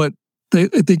 But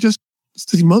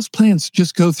most plants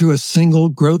just go through a single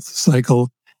growth cycle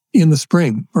in the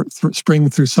spring or spring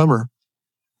through summer.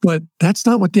 But that's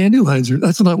not what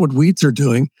that's not what weeds are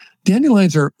doing.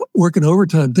 Dandelions are working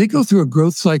overtime. They go through a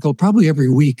growth cycle probably every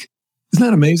week. Isn't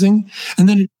that amazing?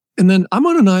 And then I'm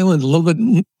on an island a little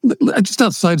bit just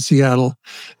outside Seattle,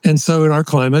 and so in our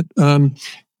climate,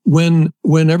 when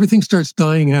everything starts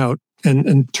dying out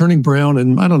and turning brown,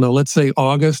 and I don't know, let's say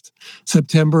August,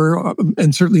 September,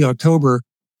 and certainly October,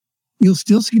 you'll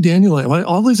still see dandelion.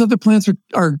 All these other plants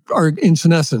are in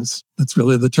senescence. That's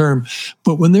really the term.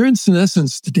 But when they're in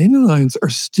senescence, the dandelions are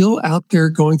still out there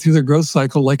going through their growth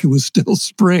cycle like it was still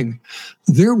spring.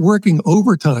 They're working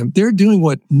overtime. They're doing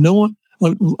what no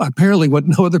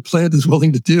other plant is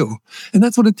willing to do. And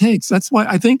that's what it takes. That's why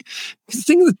I think the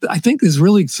thing that I think is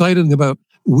really exciting about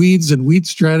weeds and weed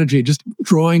strategy, just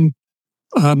drawing,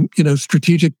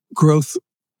 strategic growth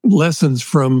lessons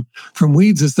from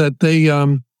weeds, is that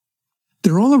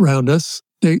they're all around us.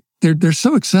 They're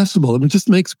so accessible. It just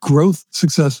makes growth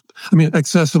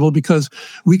accessible because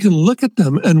we can look at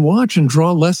them and watch and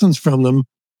draw lessons from them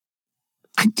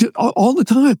all the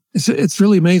time. It's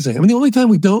really amazing. The only time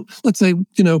we don't, let's say,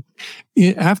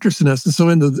 after senescence, so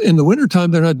in the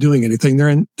wintertime, they're not doing anything.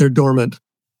 They're dormant.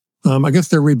 I guess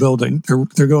they're rebuilding.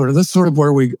 They're going. That's sort of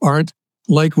where we aren't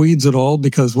like weeds at all,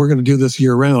 because we're going to do this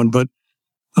year round. But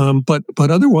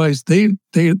otherwise, they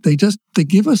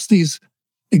give us these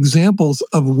examples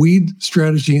of weed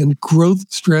strategy and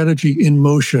growth strategy in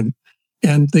motion,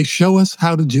 and they show us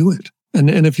how to do it. And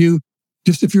if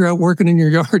you're out working in your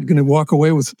yard, going to walk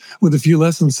away with a few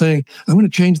lessons saying, I'm going to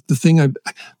change the thing. I'm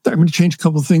going to change a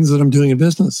couple of things that I'm doing in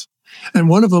business. And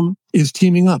one of them is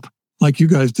teaming up like you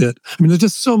guys did. There's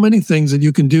just so many things that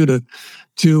you can do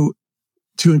to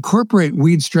incorporate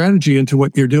weed strategy into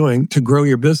what you're doing to grow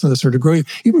your business or to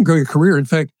even grow your career. In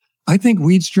fact, I think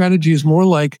weed strategy is more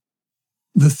like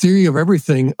the theory of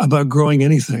everything about growing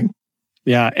anything.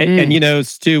 Yeah. And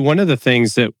Stu, one of the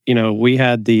things that, we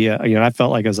had I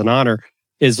felt like as an honor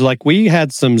is like we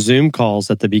had some Zoom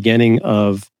calls at the beginning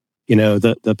of,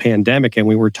 the pandemic, and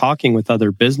we were talking with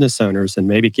other business owners and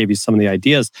maybe gave you some of the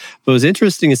ideas. But it was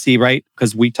interesting to see, right?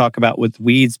 Because we talk about with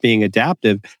weeds being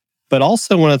adaptive, but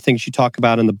also one of the things you talk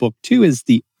about in the book too is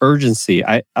the urgency.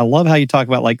 I love how you talk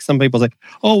about, like, some people say,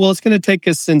 oh, well, it's going to take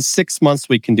us in 6 months.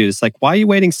 We can do this. Like, why are you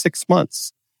waiting 6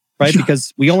 months? Right?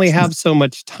 Because we only have so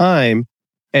much time.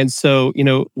 And so,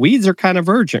 weeds are kind of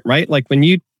urgent, right? Like when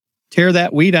you tear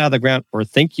that weed out of the ground, or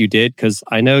think you did, because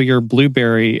I know your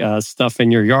blueberry stuff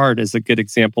in your yard is a good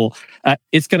example.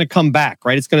 It's going to come back,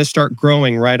 right? It's going to start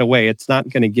growing right away. It's not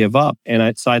going to give up.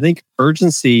 And so I think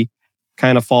urgency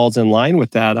kind of falls in line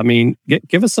with that.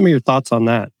 Give us some of your thoughts on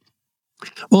that.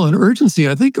 Well, in urgency,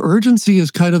 I think urgency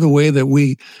is kind of the way that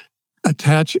we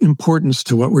attach importance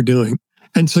to what we're doing.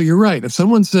 And so you're right. If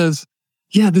someone says,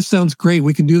 yeah, this sounds great,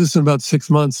 we can do this in about 6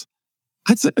 months,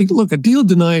 I'd say, look, a deal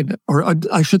denied, or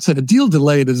I should say a deal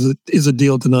delayed is a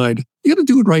deal denied. You got to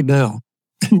do it right now.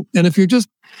 And if you're just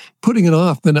putting it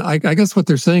off, then I guess what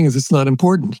they're saying is it's not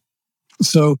important.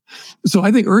 So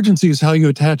I think urgency is how you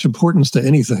attach importance to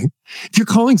anything. If you're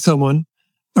calling someone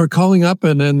or calling up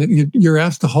and then you're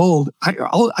asked to hold,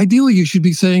 ideally you should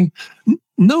be saying,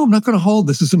 no, I'm not going to hold.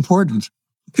 This is important.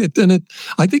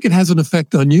 I think it has an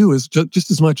effect on you just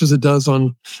as much as it does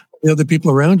on the other people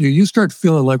around you. You start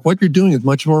feeling like what you're doing is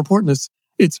much more important.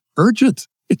 It's urgent.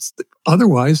 It's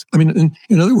otherwise, in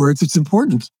other words, it's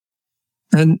important.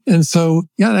 And so,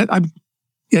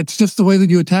 it's just the way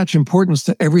that you attach importance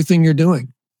to everything you're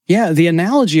doing. Yeah, the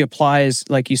analogy applies,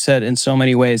 like you said, in so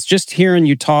many ways. Just hearing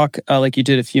you talk like you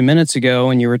did a few minutes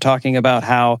ago, and you were talking about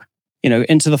how,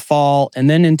 into the fall and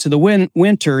then into the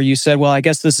winter, you said, well, I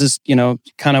guess this is,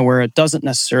 kind of where it doesn't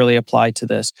necessarily apply to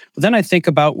this. But then I think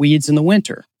about weeds in the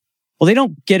winter. Well, they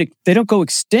don't go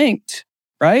extinct,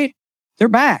 right? They're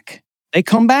back. They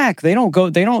come back. They don't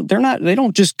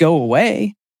just go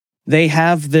away. They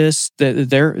have this,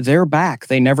 they're back.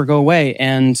 They never go away.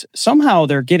 And somehow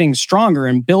they're getting stronger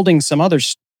and building some other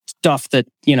stuff that,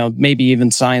 maybe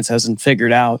even science hasn't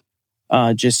figured out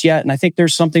just yet. And I think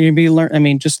there's something to be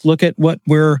learned. Just look at what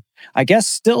we're, I guess,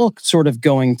 still sort of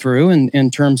going through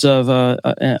in terms of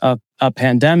a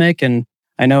pandemic. And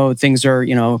I know things are,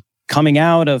 coming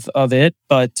out of it,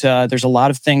 but there's a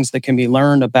lot of things that can be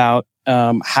learned about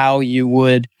how you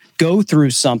would go through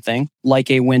something like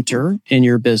a winter in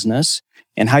your business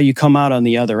and how you come out on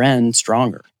the other end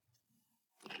stronger.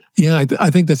 Yeah,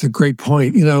 I think that's a great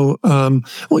point.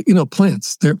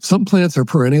 Plants. Some plants are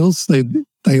perennials.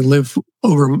 They live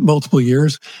over multiple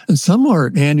years, and some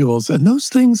are annuals. And those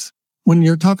things, when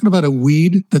you're talking about a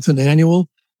weed that's an annual,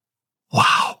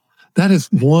 wow, that is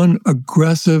one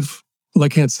aggressive. Well, I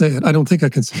can't say it. I don't think I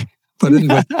can say it. But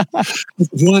anyway,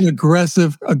 one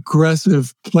aggressive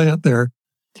plant there.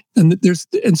 And there's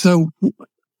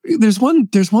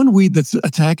one weed that's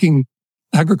attacking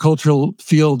agricultural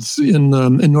fields in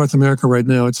North America right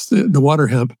now. It's the water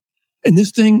hemp, and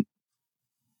this thing.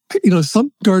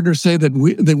 Some gardeners say that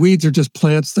the weeds are just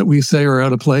plants that we say are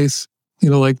out of place.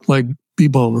 Like bee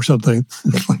balm or something.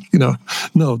 No,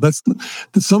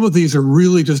 some of these are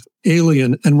really just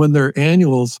alien, and when they're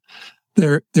annuals,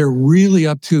 they're really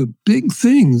up to big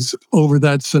things over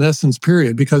that senescence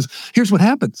period. Because here's what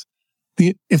happens: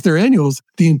 if they're annuals,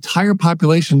 the entire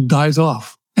population dies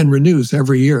off and renews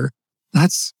every year.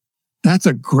 That's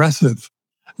aggressive.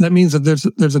 That means that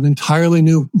there's an entirely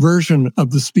new version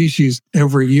of the species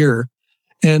every year,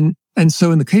 and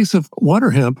so in the case of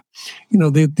water hemp,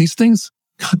 these things,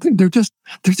 they're just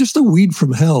a weed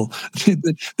from hell.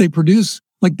 They produce,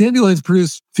 like dandelions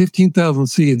produce 15,000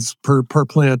 seeds per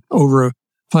plant over a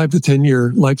 5 to 10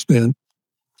 year lifespan,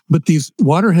 but these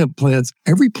water hemp plants,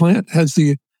 every plant has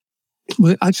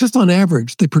just on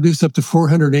average they produce up to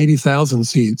 480,000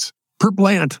 seeds per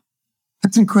plant.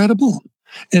 That's incredible.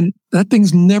 And that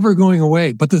thing's never going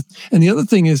away. But the other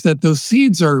thing is that those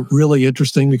seeds are really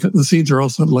interesting because the seeds are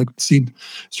also like seed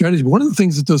strategy. One of the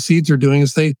things that those seeds are doing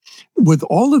is with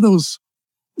all of those,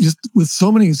 just with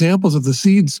so many examples of the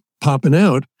seeds popping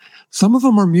out, some of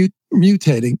them are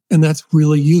mutating, and that's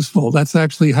really useful. That's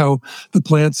actually how the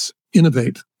plants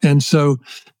innovate. And so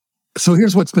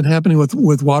here's what's been happening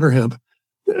with water hemp.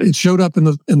 It showed up in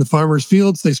the farmers'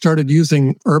 fields. They started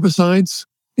using herbicides,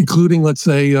 including, let's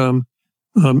say,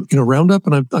 Roundup,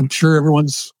 and I'm sure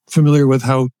everyone's familiar with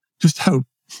how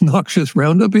noxious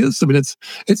Roundup is. I mean,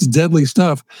 it's deadly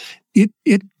stuff.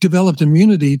 It developed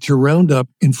immunity to Roundup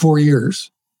in 4 years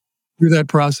through that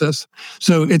process.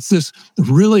 So it's this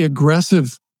really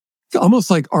aggressive,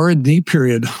 almost like R&D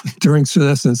period during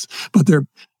senescence. But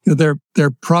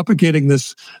they're propagating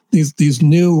these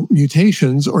new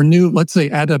mutations or new, let's say,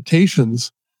 adaptations,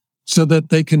 so that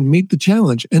they can meet the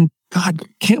challenge. And God,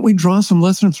 can't we draw some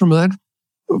lessons from that?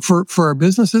 For our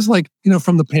businesses,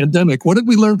 from the pandemic. What did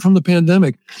we learn from the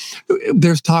pandemic?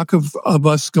 There's talk of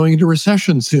us going into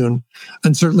recession soon,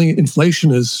 and certainly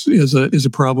inflation is a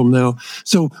problem now.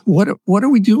 So what are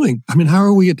we doing? I mean, how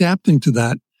are we adapting to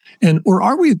that? Or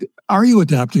are you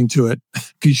adapting to it?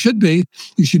 You should be.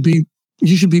 You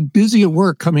should be busy at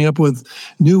work coming up with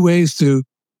new ways to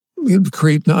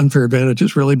create unfair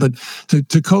advantages, really, but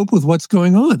to cope with what's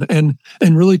going on and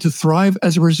really to thrive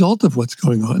as a result of what's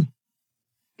going on.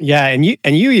 Yeah, and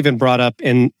you even brought up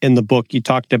in the book, you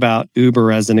talked about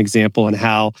Uber as an example and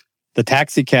how the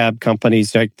taxi cab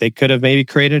companies, they could have maybe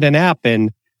created an app,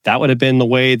 and that would have been the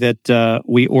way that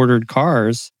we ordered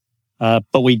cars,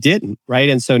 but we didn't, right?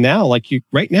 And so now,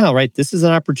 this is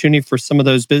an opportunity for some of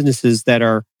those businesses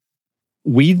that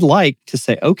we'd like to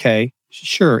say, okay,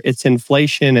 sure, it's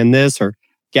inflation and this, or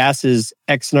gas is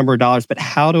X number of dollars, but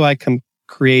how do I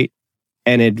create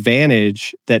an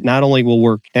advantage that not only will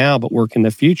work now, but work in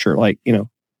the future?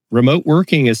 Remote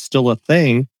working is still a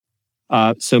thing.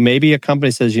 So maybe a company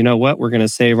says, you know what, we're going to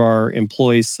save our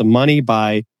employees some money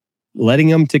by letting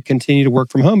them to continue to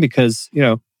work from home, because,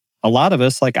 a lot of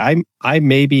us, like I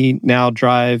maybe now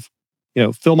drive,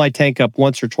 fill my tank up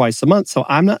once or twice a month. So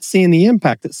I'm not seeing the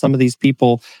impact that some of these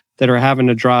people that are having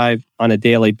to drive on a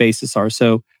daily basis are.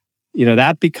 So,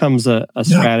 that becomes a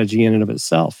strategy in and of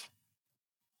itself.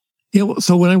 Yeah.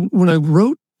 So when I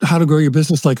wrote How to Grow Your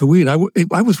Business Like a Weed, I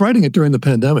was writing it during the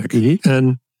pandemic,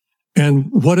 mm-hmm.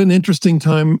 and what an interesting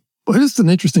time. Well, it's an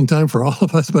interesting time for all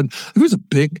of us, but it was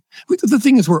the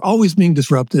thing is, we're always being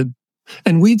disrupted,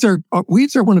 and weeds are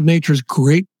one of nature's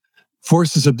great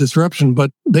forces of disruption,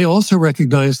 but they also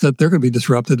recognize that they're going to be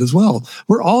disrupted as well.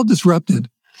 We're all disrupted.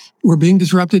 We're being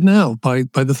disrupted now by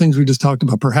the things we just talked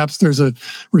about. Perhaps there's a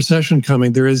recession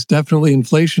coming. There is definitely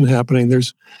inflation happening.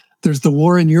 There's the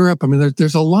war in Europe. I mean,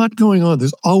 there's a lot going on.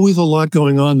 There's always a lot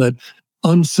going on that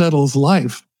unsettles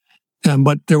life.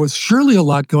 But there was surely a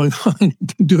lot going on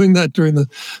doing that during the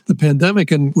pandemic.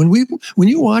 And when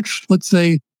you watch, let's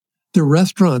say, the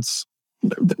restaurants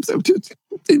and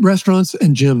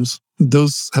gyms,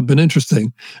 those have been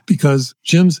interesting, because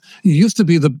gyms used to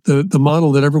be the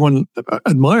model that everyone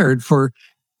admired for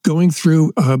going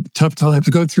through tough times,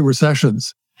 going through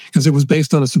recessions, because it was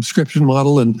based on a subscription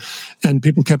model, and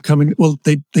people kept coming. Well,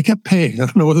 they kept paying. I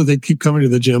don't know whether they'd keep coming to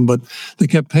the gym, but they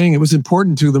kept paying. It was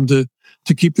important to them to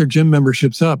keep their gym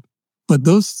memberships up. But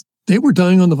they were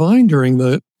dying on the vine during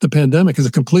the pandemic as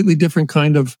a completely different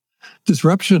kind of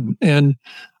disruption. And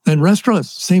restaurants,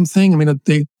 same thing. I mean,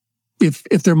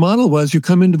 if their model was, you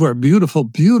come into our beautiful,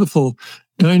 beautiful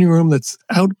dining room that's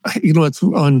out, it's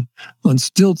on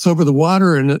stilts over the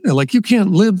water, and you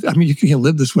can't live. I mean, you can't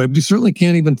live this way, but you certainly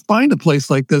can't even find a place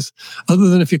like this other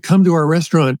than if you come to our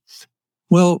restaurant.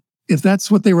 Well, if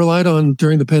that's what they relied on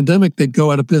during the pandemic, they'd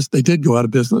go out of business. They did go out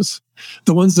of business.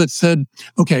 The ones that said,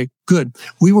 okay, good,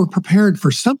 we were prepared for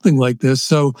something like this.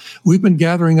 So we've been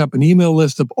gathering up an email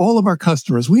list of all of our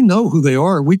customers. We know who they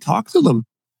are. We talk to them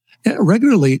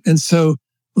regularly. And so,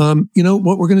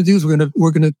 what we're going to do is we're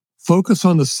going to focus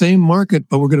on the same market,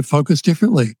 but we're going to focus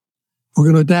differently. We're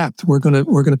going to adapt. We're going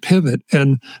to pivot.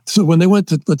 And so when they went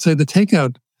to, let's say, the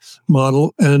takeout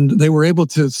model, and they were able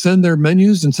to send their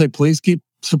menus and say, please keep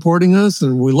supporting us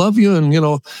and we love you, and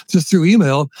just through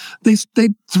email, they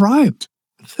thrived.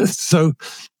 So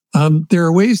there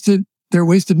are ways to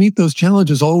meet those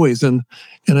challenges always, and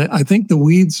I think the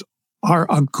weeds are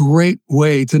a great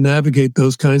way to navigate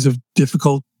those kinds of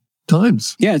difficult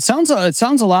times. Yeah, it sounds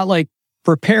a lot like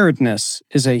preparedness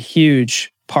is a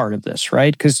huge part of this,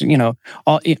 right? Because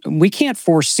we can't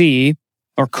foresee,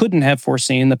 or couldn't have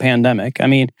foreseen, the pandemic. I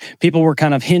mean, people were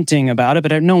kind of hinting about it,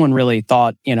 but no one really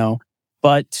thought,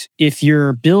 But if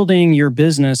you're building your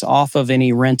business off of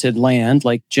any rented land,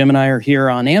 like Jim and I are here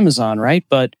on Amazon, right?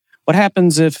 But what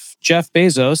happens if Jeff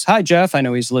Bezos, hi, Jeff, I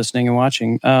know he's listening and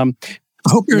watching. I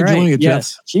hope you're enjoying it, Jeff.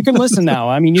 Yes, you can listen now.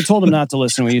 I mean, you told him not to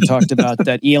listen when you talked about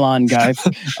that Elon guy.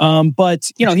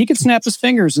 But, he could snap his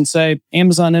fingers and say,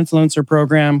 Amazon influencer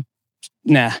program,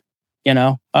 nah,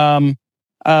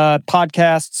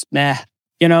 podcasts, nah,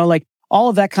 like all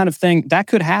of that kind of thing, that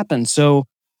could happen. So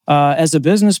as a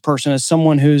business person, as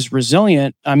someone who's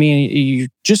resilient, I mean, you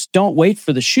just don't wait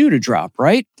for the shoe to drop,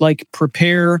 right? Like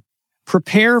prepare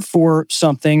for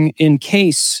something in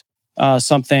case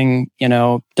something,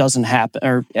 doesn't happen,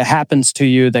 or it happens to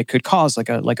you that could cause like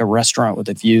a restaurant with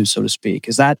a view, so to speak.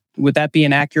 Would that be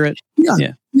inaccurate?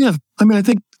 Yeah. I mean,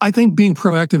 I think being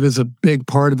proactive is a big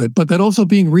part of it, but that also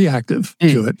being reactive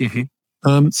to it.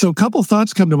 Mm-hmm. So a couple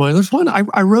thoughts come to mind. There's one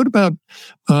I wrote about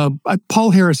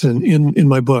Paul Harrison in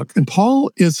my book, and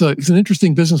Paul he's an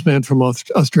interesting businessman from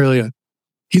Australia.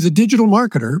 He's a digital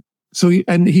marketer, so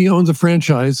he owns a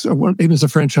franchise, or he is a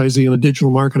franchisee in a digital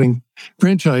marketing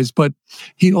franchise. But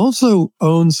he also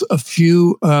owns a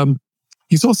few.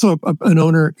 He's also an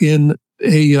owner in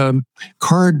a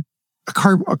car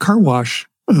wash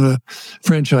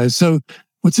franchise. So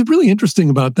what's really interesting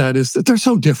about that is that they're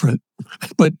so different.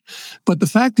 But the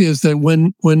fact is that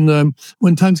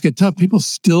when times get tough, people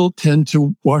still tend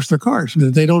to wash their cars.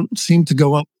 They don't seem to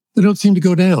go up. They don't seem to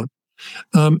go down.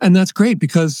 And that's great,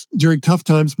 because during tough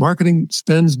times, marketing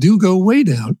spends do go way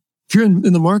down. If you're in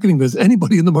the marketing business,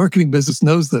 anybody in the marketing business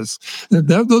knows this.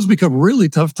 Those become really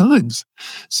tough times.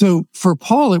 So for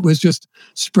Paul, it was just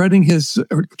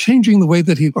changing the way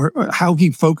that or how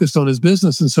he focused on his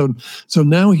business. And so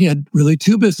now he had really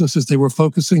two businesses. They were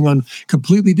focusing on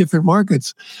completely different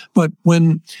markets. But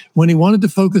when he wanted to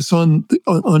focus on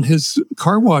his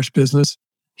car wash business,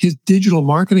 his digital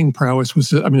marketing prowess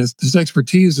was, his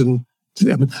expertise, and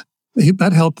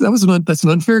that helped. That's an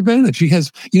unfair advantage. He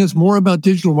knows more about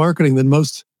digital marketing than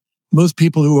most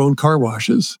people who own car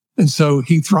washes, and so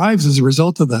he thrives as a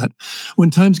result of that. When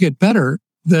times get better,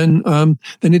 then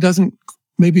he doesn't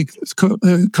maybe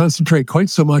concentrate quite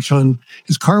so much on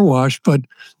his car wash, but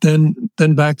then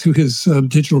back to his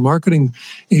digital marketing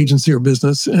agency or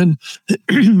business, and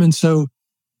so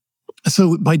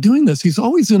by doing this, he's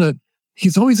always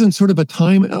in sort of a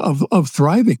time of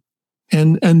thriving.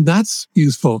 And that's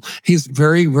useful. He's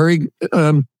very, very,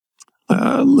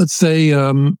 let's say,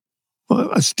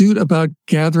 astute about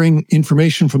gathering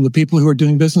information from the people who are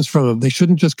doing business from him. They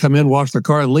shouldn't just come in, wash their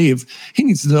car, and leave. He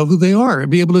needs to know who they are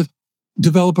and be able to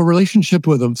develop a relationship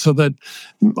with them, so that,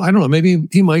 I don't know, maybe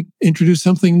he might introduce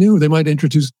something new. They might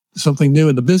introduce something new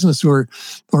in the business, or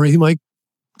he might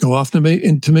go off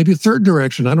into maybe a third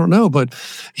direction. I don't know, but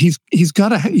you've got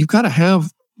to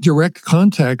have direct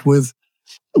contact with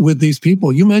these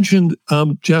people. You mentioned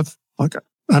Jeff. Like,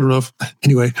 I don't know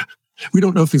anyway, we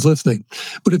don't know if he's listening,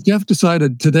 but if Jeff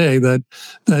decided today that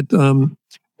the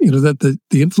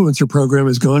influencer program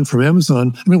is gone from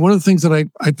Amazon, I mean, one of the things that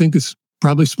I think is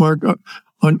probably smart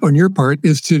on your part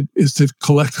is to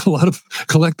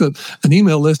collect an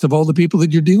email list of all the people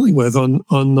that you're dealing with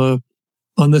on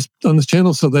this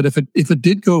channel, so that if it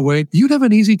did go away, you'd have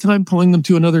an easy time pulling them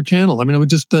to another channel. I mean, it would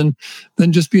just then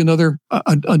just be another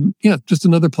just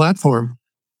another platform,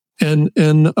 and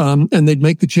they'd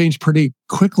make the change pretty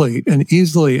quickly and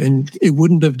easily, and it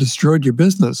wouldn't have destroyed your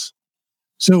business.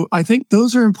 So I think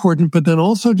those are important. But then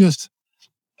also, just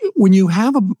when you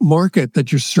have a market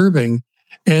that you're serving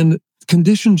and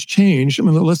conditions change. I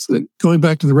mean, going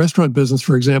back to the restaurant business,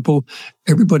 for example,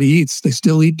 everybody eats. They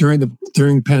still eat during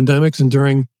pandemics and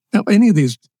during any of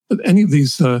these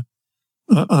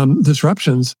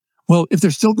disruptions. Well, if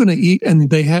they're still going to eat and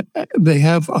they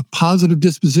have a positive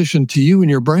disposition to you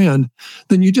and your brand,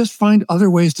 then you just find other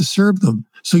ways to serve them.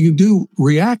 So you do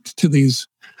react to these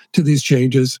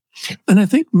changes. And I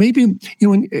think maybe,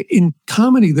 in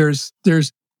comedy, there's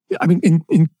in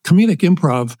comedic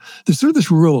improv, there's sort of this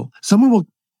rule. Someone will,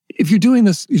 if you're doing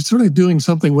this, you're sort of doing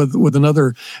something with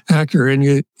another actor,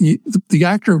 and the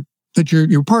actor that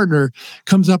your partner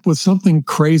comes up with something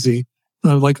crazy,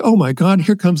 like, oh my God,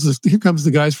 here comes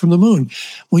the guys from the moon.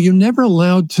 Well, you're never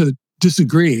allowed to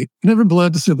disagree. You're never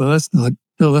allowed to say, well,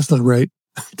 that's not right.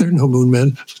 There are no moon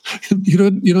men. You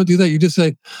don't do that. You just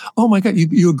say, oh my God,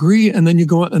 you agree, and then you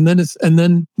go on, and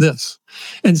then this.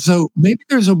 And so maybe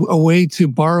there's a way to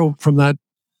borrow from that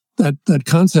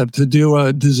concept to do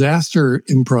a disaster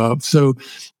improv. So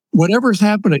whatever's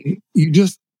happening,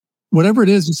 whatever it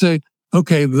is, you say,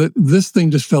 okay, this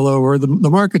thing just fell over, the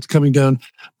market's coming down,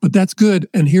 but that's good,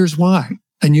 and here's why.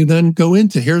 And you then go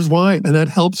into here's why, and that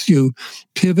helps you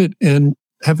pivot and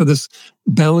have this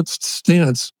balanced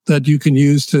stance that you can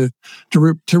use to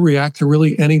react to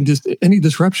really any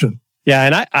disruption. Yeah,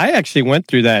 and I actually went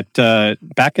through that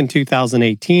back in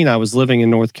 2018. I was living in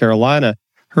North Carolina.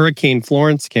 Hurricane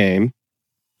Florence came,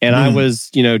 and I was,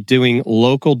 doing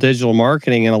local digital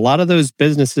marketing, and a lot of those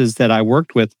businesses that I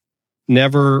worked with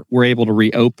never were able to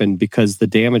reopen because the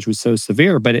damage was so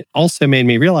severe. But it also made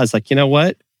me realize, like, you know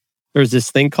what? There's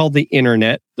this thing called the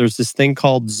internet. There's this thing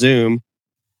called Zoom.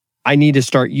 I need to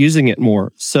start using it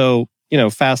more. So,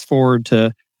 fast forward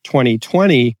to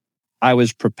 2020, I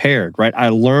was prepared, right? I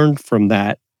learned from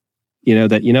that,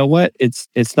 that, what?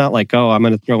 It's not like, oh, I'm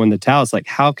going to throw in the towel. It's like,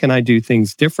 how can I do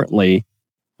things differently,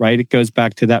 right? It goes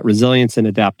back to that resilience and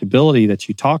adaptability that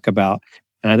you talk about.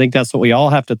 And I think that's what we all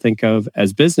have to think of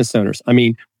as business owners. I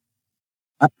mean,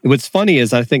 what's funny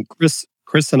is I think Chris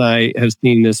and I have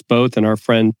seen this both, and our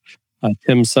friend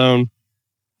Tim Sohn,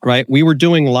 right? We were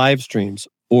doing live streams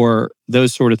or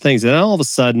those sort of things. And all of a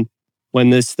sudden, when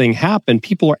this thing happened,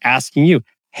 people are asking you,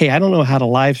 hey, I don't know how to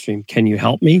live stream. Can you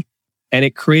help me? And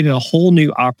it created a whole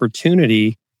new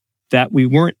opportunity that we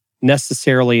weren't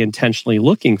necessarily intentionally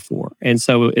looking for. And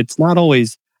so it's not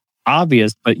always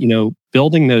obvious, but,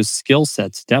 building those skill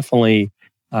sets definitely,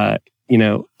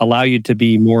 allow you to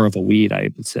be more of a weed, I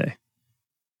would say.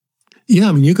 Yeah,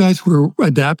 I mean, you guys were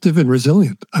adaptive and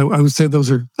resilient. I would say those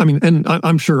are, and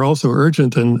I'm sure also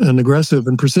urgent and aggressive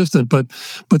and persistent, but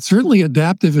certainly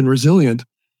adaptive and resilient.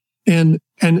 And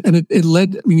it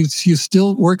led, you're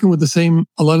still working with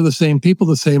a lot of the same people,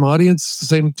 the same audience, the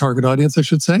same target audience, I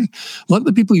should say. A lot of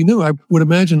the people you knew, I would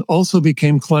imagine, also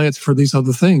became clients for these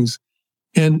other things.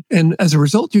 And as a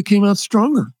result, you came out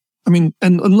stronger. And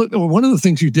look, one of the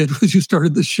things you did was you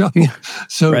started the show.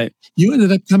 So right. You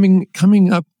ended up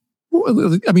coming up.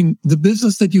 The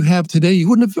business that you have today, you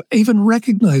wouldn't have even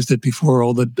recognized it before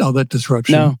all that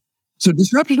disruption. No. So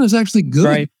disruption is actually good,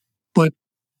 right. But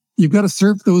you've got to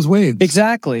surf those waves.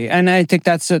 Exactly. And I think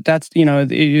that's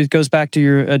it goes back to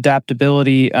your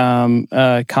adaptability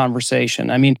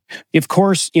conversation. Of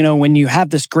course, when you have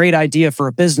this great idea for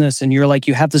a business and you're like,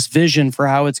 you have this vision for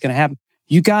how it's going to happen,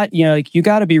 you got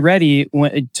to be ready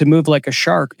to move like a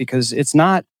shark, because it's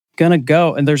not going to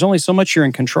go. And there's only so much you're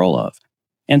in control of.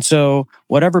 And so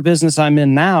whatever business I'm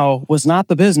in now was not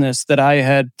the business that I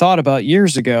had thought about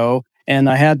years ago. And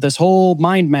I had this whole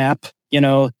mind map,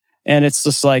 and it's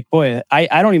just like, boy,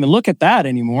 I don't even look at that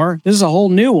anymore. This is a whole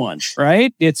new one,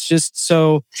 right? It's just,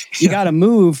 so you got to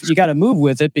move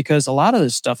with it, because a lot of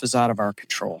this stuff is out of our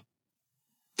control.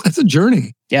 It's a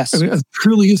journey. Yes. It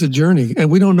truly is a journey, and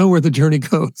we don't know where the journey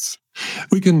goes.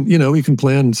 We can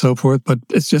plan and so forth, but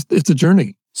it's a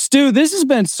journey. Stu, this has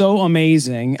been so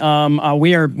amazing.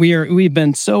 We've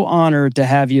been so honored to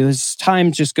have you. This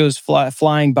time just goes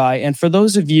flying by. And for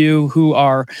those of you who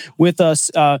are with us,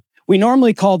 we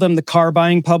normally call them the car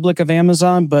buying public of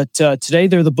Amazon, but today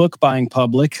they're the book buying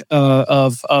public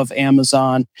of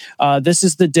Amazon. This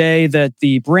is the day that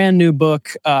the brand new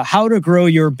book, How to Grow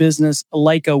Your Business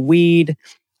Like a Weed,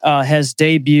 has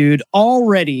debuted.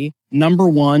 Already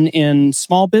 #1 in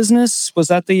small business. Was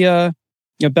that the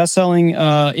best-selling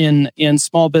in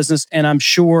small business? And I'm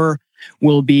sure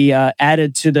will be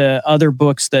added to the other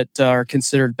books that are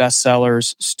considered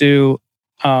bestsellers. Stu,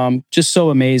 just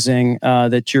so amazing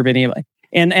that you're being able.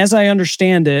 And as I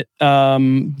understand it,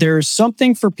 there's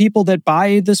something for people that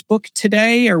buy this book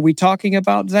today. Are we talking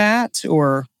about that,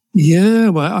 or? Yeah,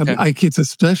 well, okay. It's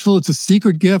a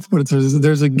secret gift, but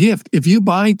there's a gift. If you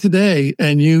buy today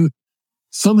and you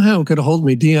somehow get a hold of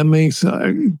me, DM me,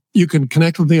 so you can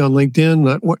connect with me on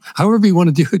LinkedIn, however you want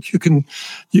to do it. You can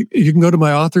go to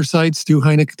my author site,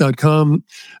 stuheinecke.com,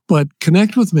 but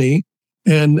connect with me.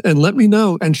 and let me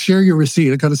know and share your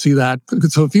receipt. I got to see that.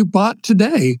 So if you bought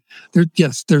today,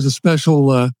 there's a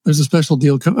special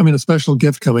deal. A special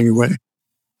gift coming your way.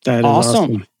 That is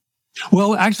awesome.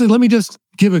 Well, actually, let me just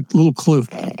give a little clue.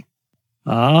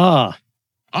 Oh,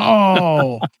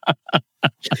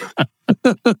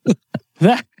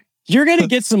 you're going to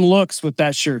get some looks with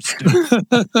that shirt, Stu.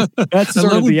 That's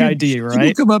sort of the idea,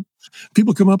 right?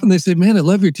 People come up and they say, "Man, I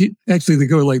love your t." Actually, they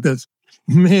go like this.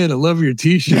 "Man, I love your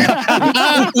t-shirt."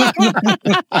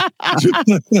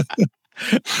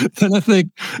 And I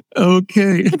think,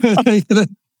 okay.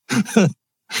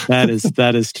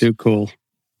 That is too cool.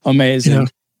 Amazing. Yeah.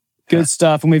 Good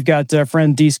stuff. And we've got our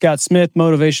friend D. Scott Smith,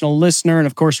 motivational listener. And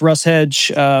of course, Russ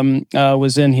Hedge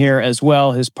was in here as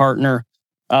well, his partner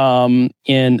for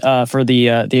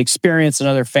the Experience,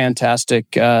 another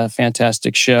fantastic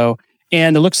show.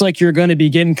 And it looks like you're going to be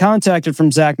getting contacted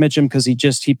from Zach Mitchum because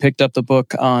he picked up the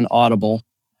book on Audible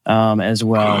as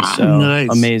well. So nice.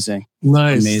 Amazing.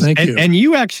 Thank you. And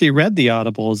you actually read the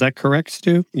Audible. Is that correct,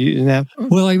 Stu? You didn't have?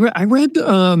 Well, I read.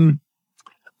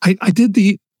 I did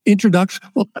the introduction.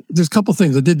 Well, there's a couple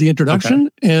things. I did the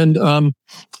introduction, and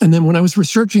then when I was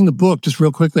researching the book, just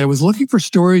real quickly, I was looking for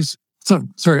stories. I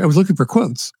was looking for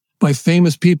quotes by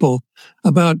famous people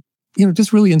about,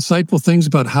 just really insightful things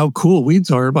about how cool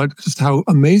weeds are, about just how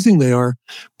amazing they are.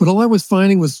 But all I was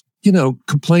finding was,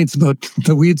 complaints about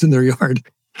the weeds in their yard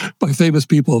by famous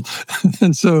people.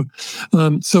 And so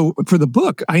for the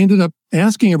book, I ended up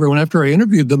asking everyone after I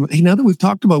interviewed them, hey, now that we've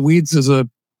talked about weeds as a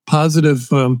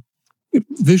positive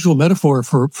visual metaphor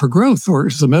for growth, or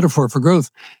as a metaphor for growth,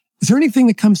 is there anything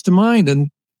that comes to mind? And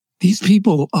these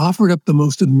people offered up the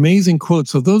most amazing quotes.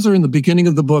 So those are in the beginning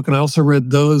of the book, and I also read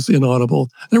those in Audible.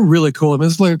 They're really cool. I mean,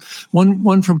 it's like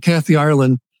one from Kathy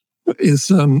Ireland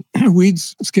is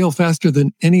weeds scale faster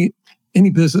than any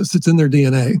business. It's in their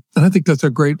DNA, and I think that's a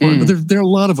great one. But there are a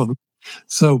lot of them.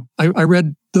 So I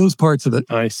read those parts of it.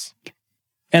 Nice.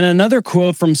 And another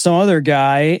quote from some other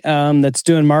guy that's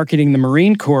doing marketing the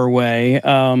Marine Corps way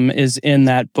is in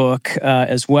that book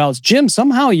as well. It's, Jim,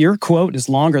 somehow your quote is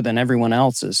longer than everyone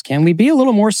else's. Can we be a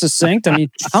little more succinct? I mean,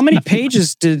 how many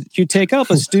pages did you take up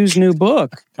of Stu's new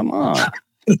book? Come on.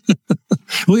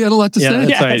 Well, you had a lot to say.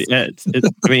 That's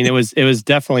right. It was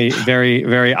definitely very,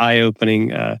 very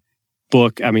eye-opening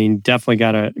book. I mean, definitely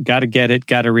gotta get it,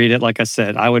 gotta read it. Like I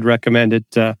said, I would recommend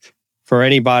it for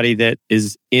anybody that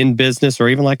is in business, or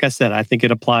even, like I said, I think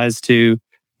it applies to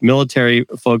military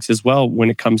folks as well when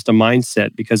it comes to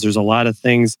mindset, because there's a lot of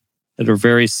things that are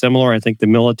very similar. I think the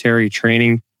military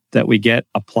training that we get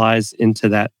applies into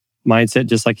that mindset.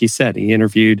 Just like he said, he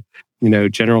interviewed,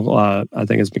 General, I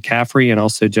think it's McCaffrey, and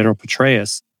also General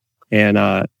Petraeus. And,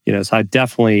 so I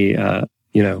definitely,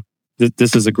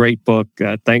 this is a great book.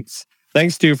 Thanks,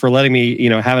 Stu, for letting me,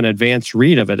 have an advanced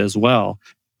read of it as well.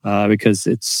 Because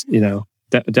it's,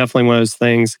 definitely one of those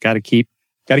things. Got to keep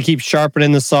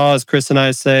sharpening the saw, as Chris and I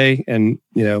say, and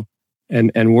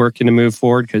and working to move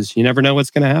forward, because you never know what's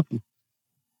going to happen.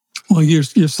 Well, you're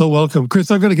so welcome,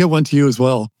 Chris. I'm going to get one to you as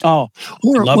well. Oh,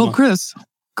 well, Chris,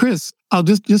 I'll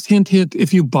just hint.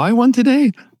 If you buy one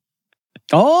today.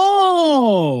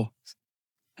 Oh.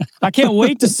 I can't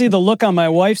wait to see the look on my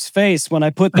wife's face when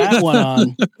I put that one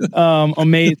on.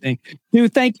 Amazing.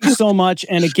 Dude, thank you so much.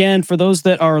 And again, for those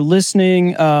that are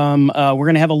listening, we're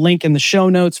going to have a link in the show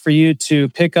notes for you to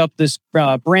pick up this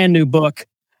brand new book,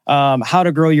 How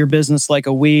to Grow Your Business Like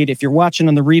a Weed. If you're watching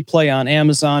on the replay on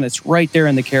Amazon, it's right there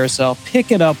in the carousel.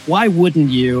 Pick it up. Why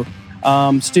wouldn't you?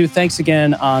 Stu, thanks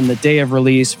again on the day of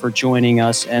release for joining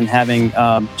us and having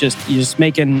just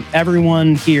making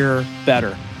everyone here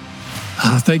better.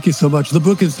 Thank you so much. The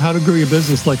book is How to Grow Your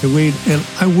Business Like a Weed, and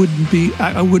I wouldn't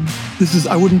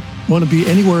want to be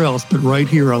anywhere else but right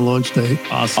here on launch day.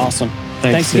 Awesome.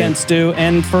 Thanks again, Stu.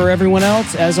 And for everyone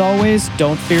else, as always,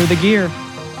 don't fear the gear.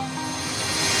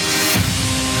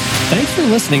 Thanks for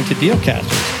listening to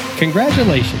Dealcasters.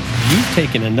 Congratulations, you've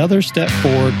taken another step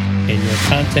forward in your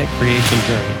content creation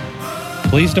journey.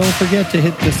 Please don't forget to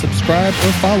hit the subscribe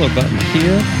or follow button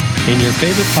here in your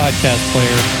favorite podcast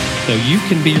player, so you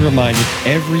can be reminded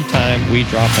every time we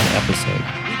drop an episode.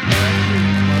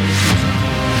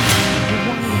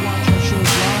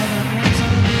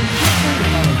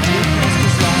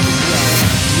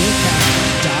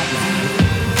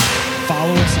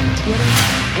 Follow us on Twitter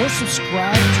or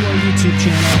subscribe to our YouTube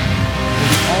channel, where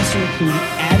we also include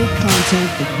added content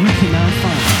that you cannot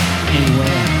find anywhere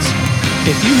else.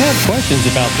 If you have questions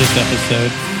about this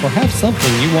episode, or have something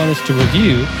you want us to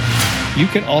review, you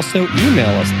can also email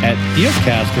us at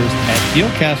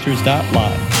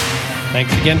dealcasters@dealcasters.live.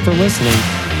 Thanks again for listening,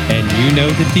 and you know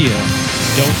the deal.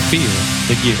 Don't fear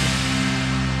the gear.